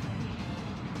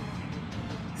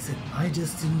 Is it my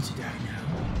destiny to die now?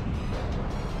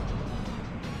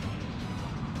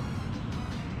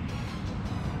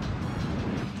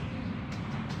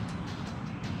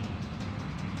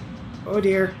 Oh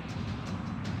dear.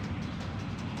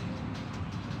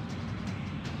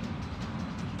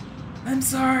 I'm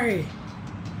sorry.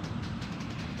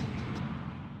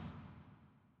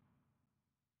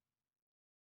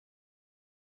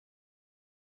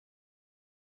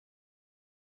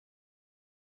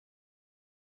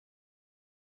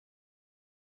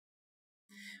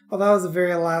 Well, that was a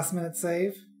very last minute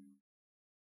save.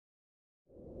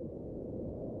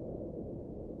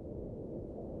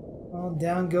 Well,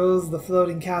 down goes the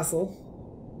floating castle.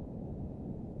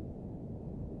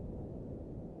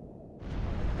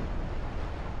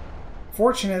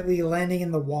 Fortunately, landing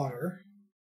in the water.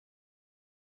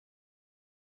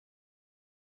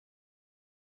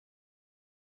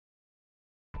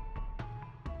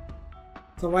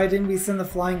 So why didn't we send the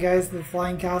flying guys to the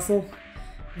flying castle?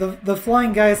 The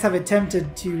flying guys have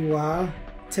attempted to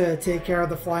take care of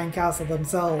the flying castle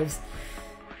themselves.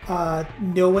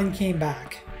 No one came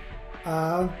back.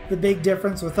 The big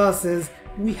difference with us is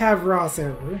we have raw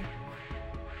Seru.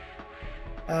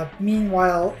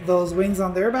 Meanwhile, those wings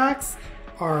on their backs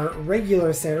are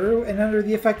regular Seru, and under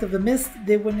the effect of the mist,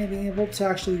 they wouldn't be able to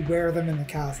actually wear them in the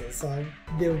castle, so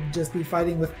they would just be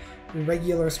fighting with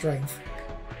regular strength.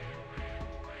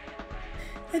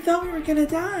 I thought we were gonna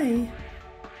die.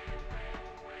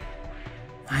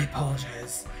 I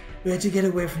apologize. We had to get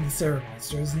away from the Seru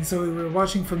monsters, and so we were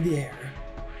watching from the air.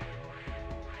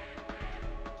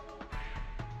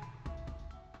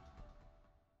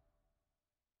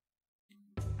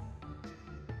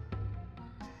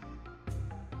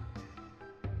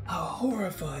 How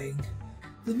horrifying!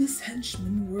 The mist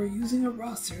henchmen were using a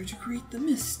roster to create the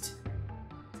mist.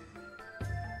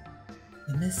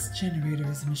 The mist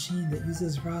generator is a machine that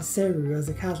uses raw Seru as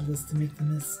a catalyst to make the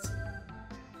mist.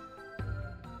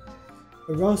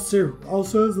 The raw Seru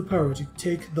also has the power to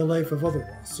take the life of other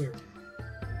raw Seru.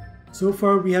 So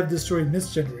far we have destroyed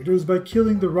mist generators by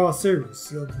killing the raw Seru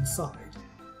sealed inside.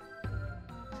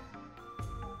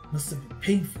 Must have been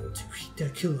painful to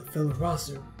kill a fellow raw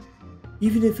Seru.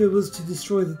 even if it was to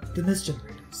destroy the mist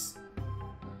generators.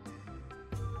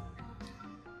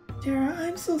 Terra,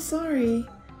 I'm so sorry.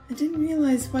 I didn't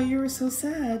realize why you were so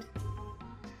sad.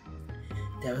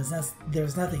 There was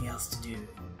nothing else to do,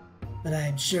 but I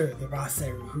am sure the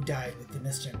Raseru who died with the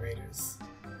mist generators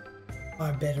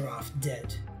are better off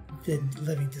dead than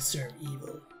living to serve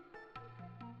evil.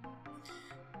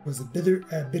 It was a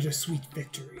bittersweet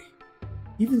victory.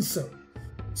 Even so,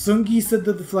 Sungi said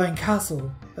that the floating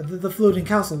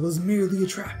castle was merely a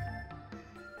trap.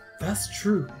 If that's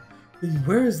true, then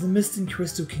where is the Mist and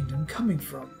Crystal Kingdom coming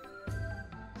from?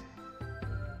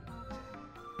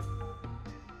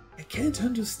 I can't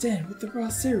understand what the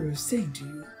Raseru is saying to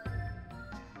you.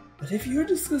 But if you're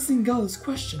discussing Gala's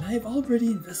question, I have already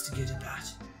investigated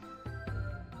that.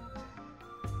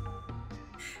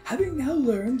 Having now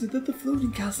learned that the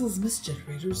floating castle's mist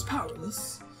generator is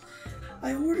powerless,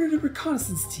 I ordered a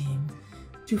reconnaissance team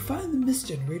to find the mist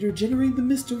generator generating the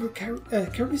mist over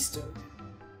Callisto.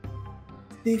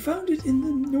 They found it in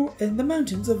the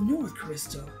mountains of North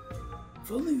Callisto.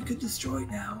 If only we could destroy it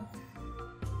now,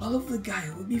 all of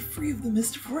Legaia would be free of the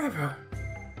mist forever.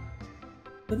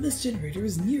 The mist generator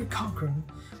is near Concrum,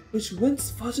 which once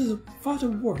fought a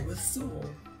war with Sol.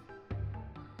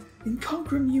 In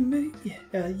Concrum, you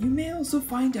may also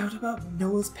find out about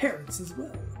Noah's parents as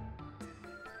well.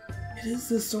 It is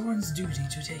the Soren's duty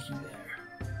to take you there.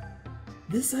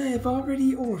 This I have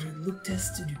already ordered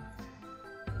Luctes to do.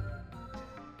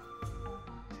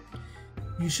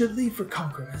 You should leave for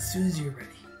Concrum as soon as you're ready.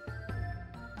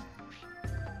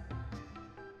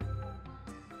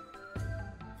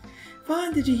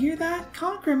 Vaughn, did you hear that?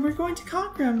 Concrum, we're going to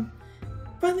Concrum.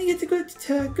 Finally get to go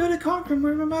to Concrum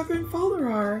where my mother and father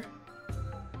are.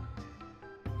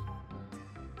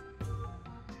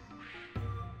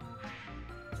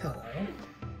 Hello.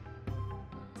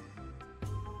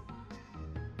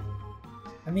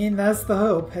 I mean, that's the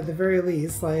hope, at the very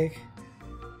least, like...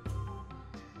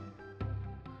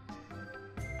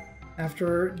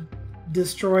 After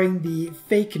destroying the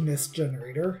fake mist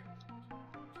generator...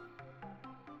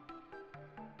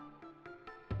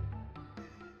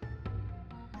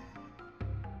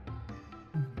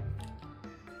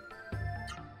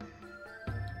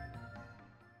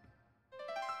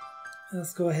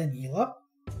 Let's go ahead and heal up.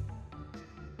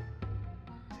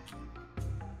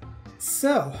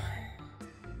 So,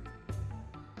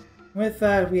 with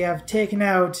that, we have taken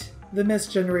out the mist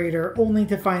generator, only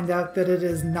to find out that it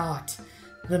is not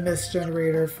the mist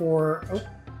generator for... Oh,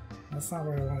 that's not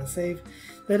where I want to save.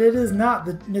 That it is not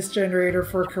the mist generator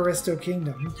for Callisto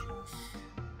Kingdom.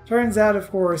 Turns out, of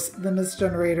course, the mist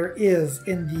generator is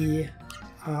in the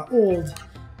old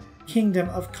Kingdom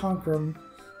of Concrum,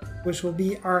 which will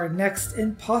be our next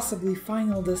and possibly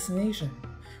final destination,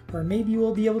 where maybe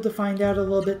we'll be able to find out a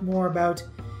little bit more about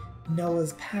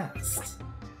Noah's past.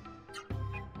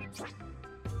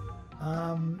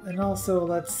 And also,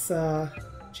 let's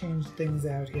change things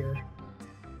out here.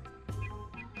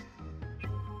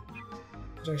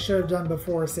 Which I should have done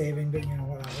before saving, but you know,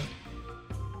 whatever.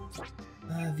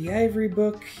 The Ivory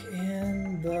Book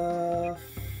and the...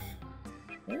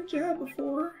 What did you have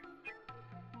before?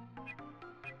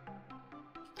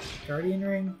 Guardian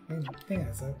Ring? I think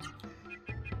that's it.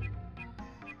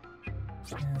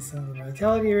 Yeah, so the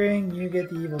Vitality Ring, you get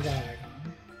the Evil God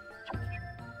icon.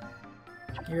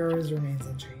 Yours remains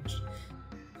unchanged.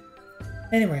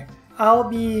 Anyway, I'll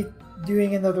be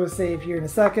doing another save here in a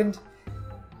second,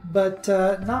 but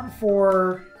not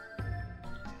before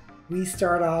we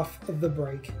start off the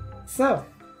break. So,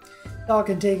 y'all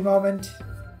can take a moment,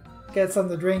 get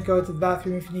something to drink, go to the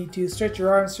bathroom if you need to, stretch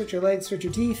your arms, stretch your legs, stretch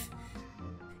your teeth,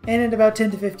 and in about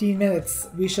 10 to 15 minutes,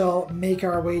 we shall make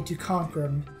our way to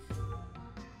Concrum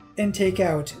and take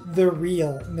out the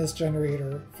real mist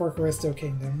generator for Callisto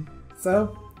Kingdom.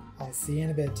 So, I'll see you in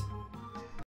a bit.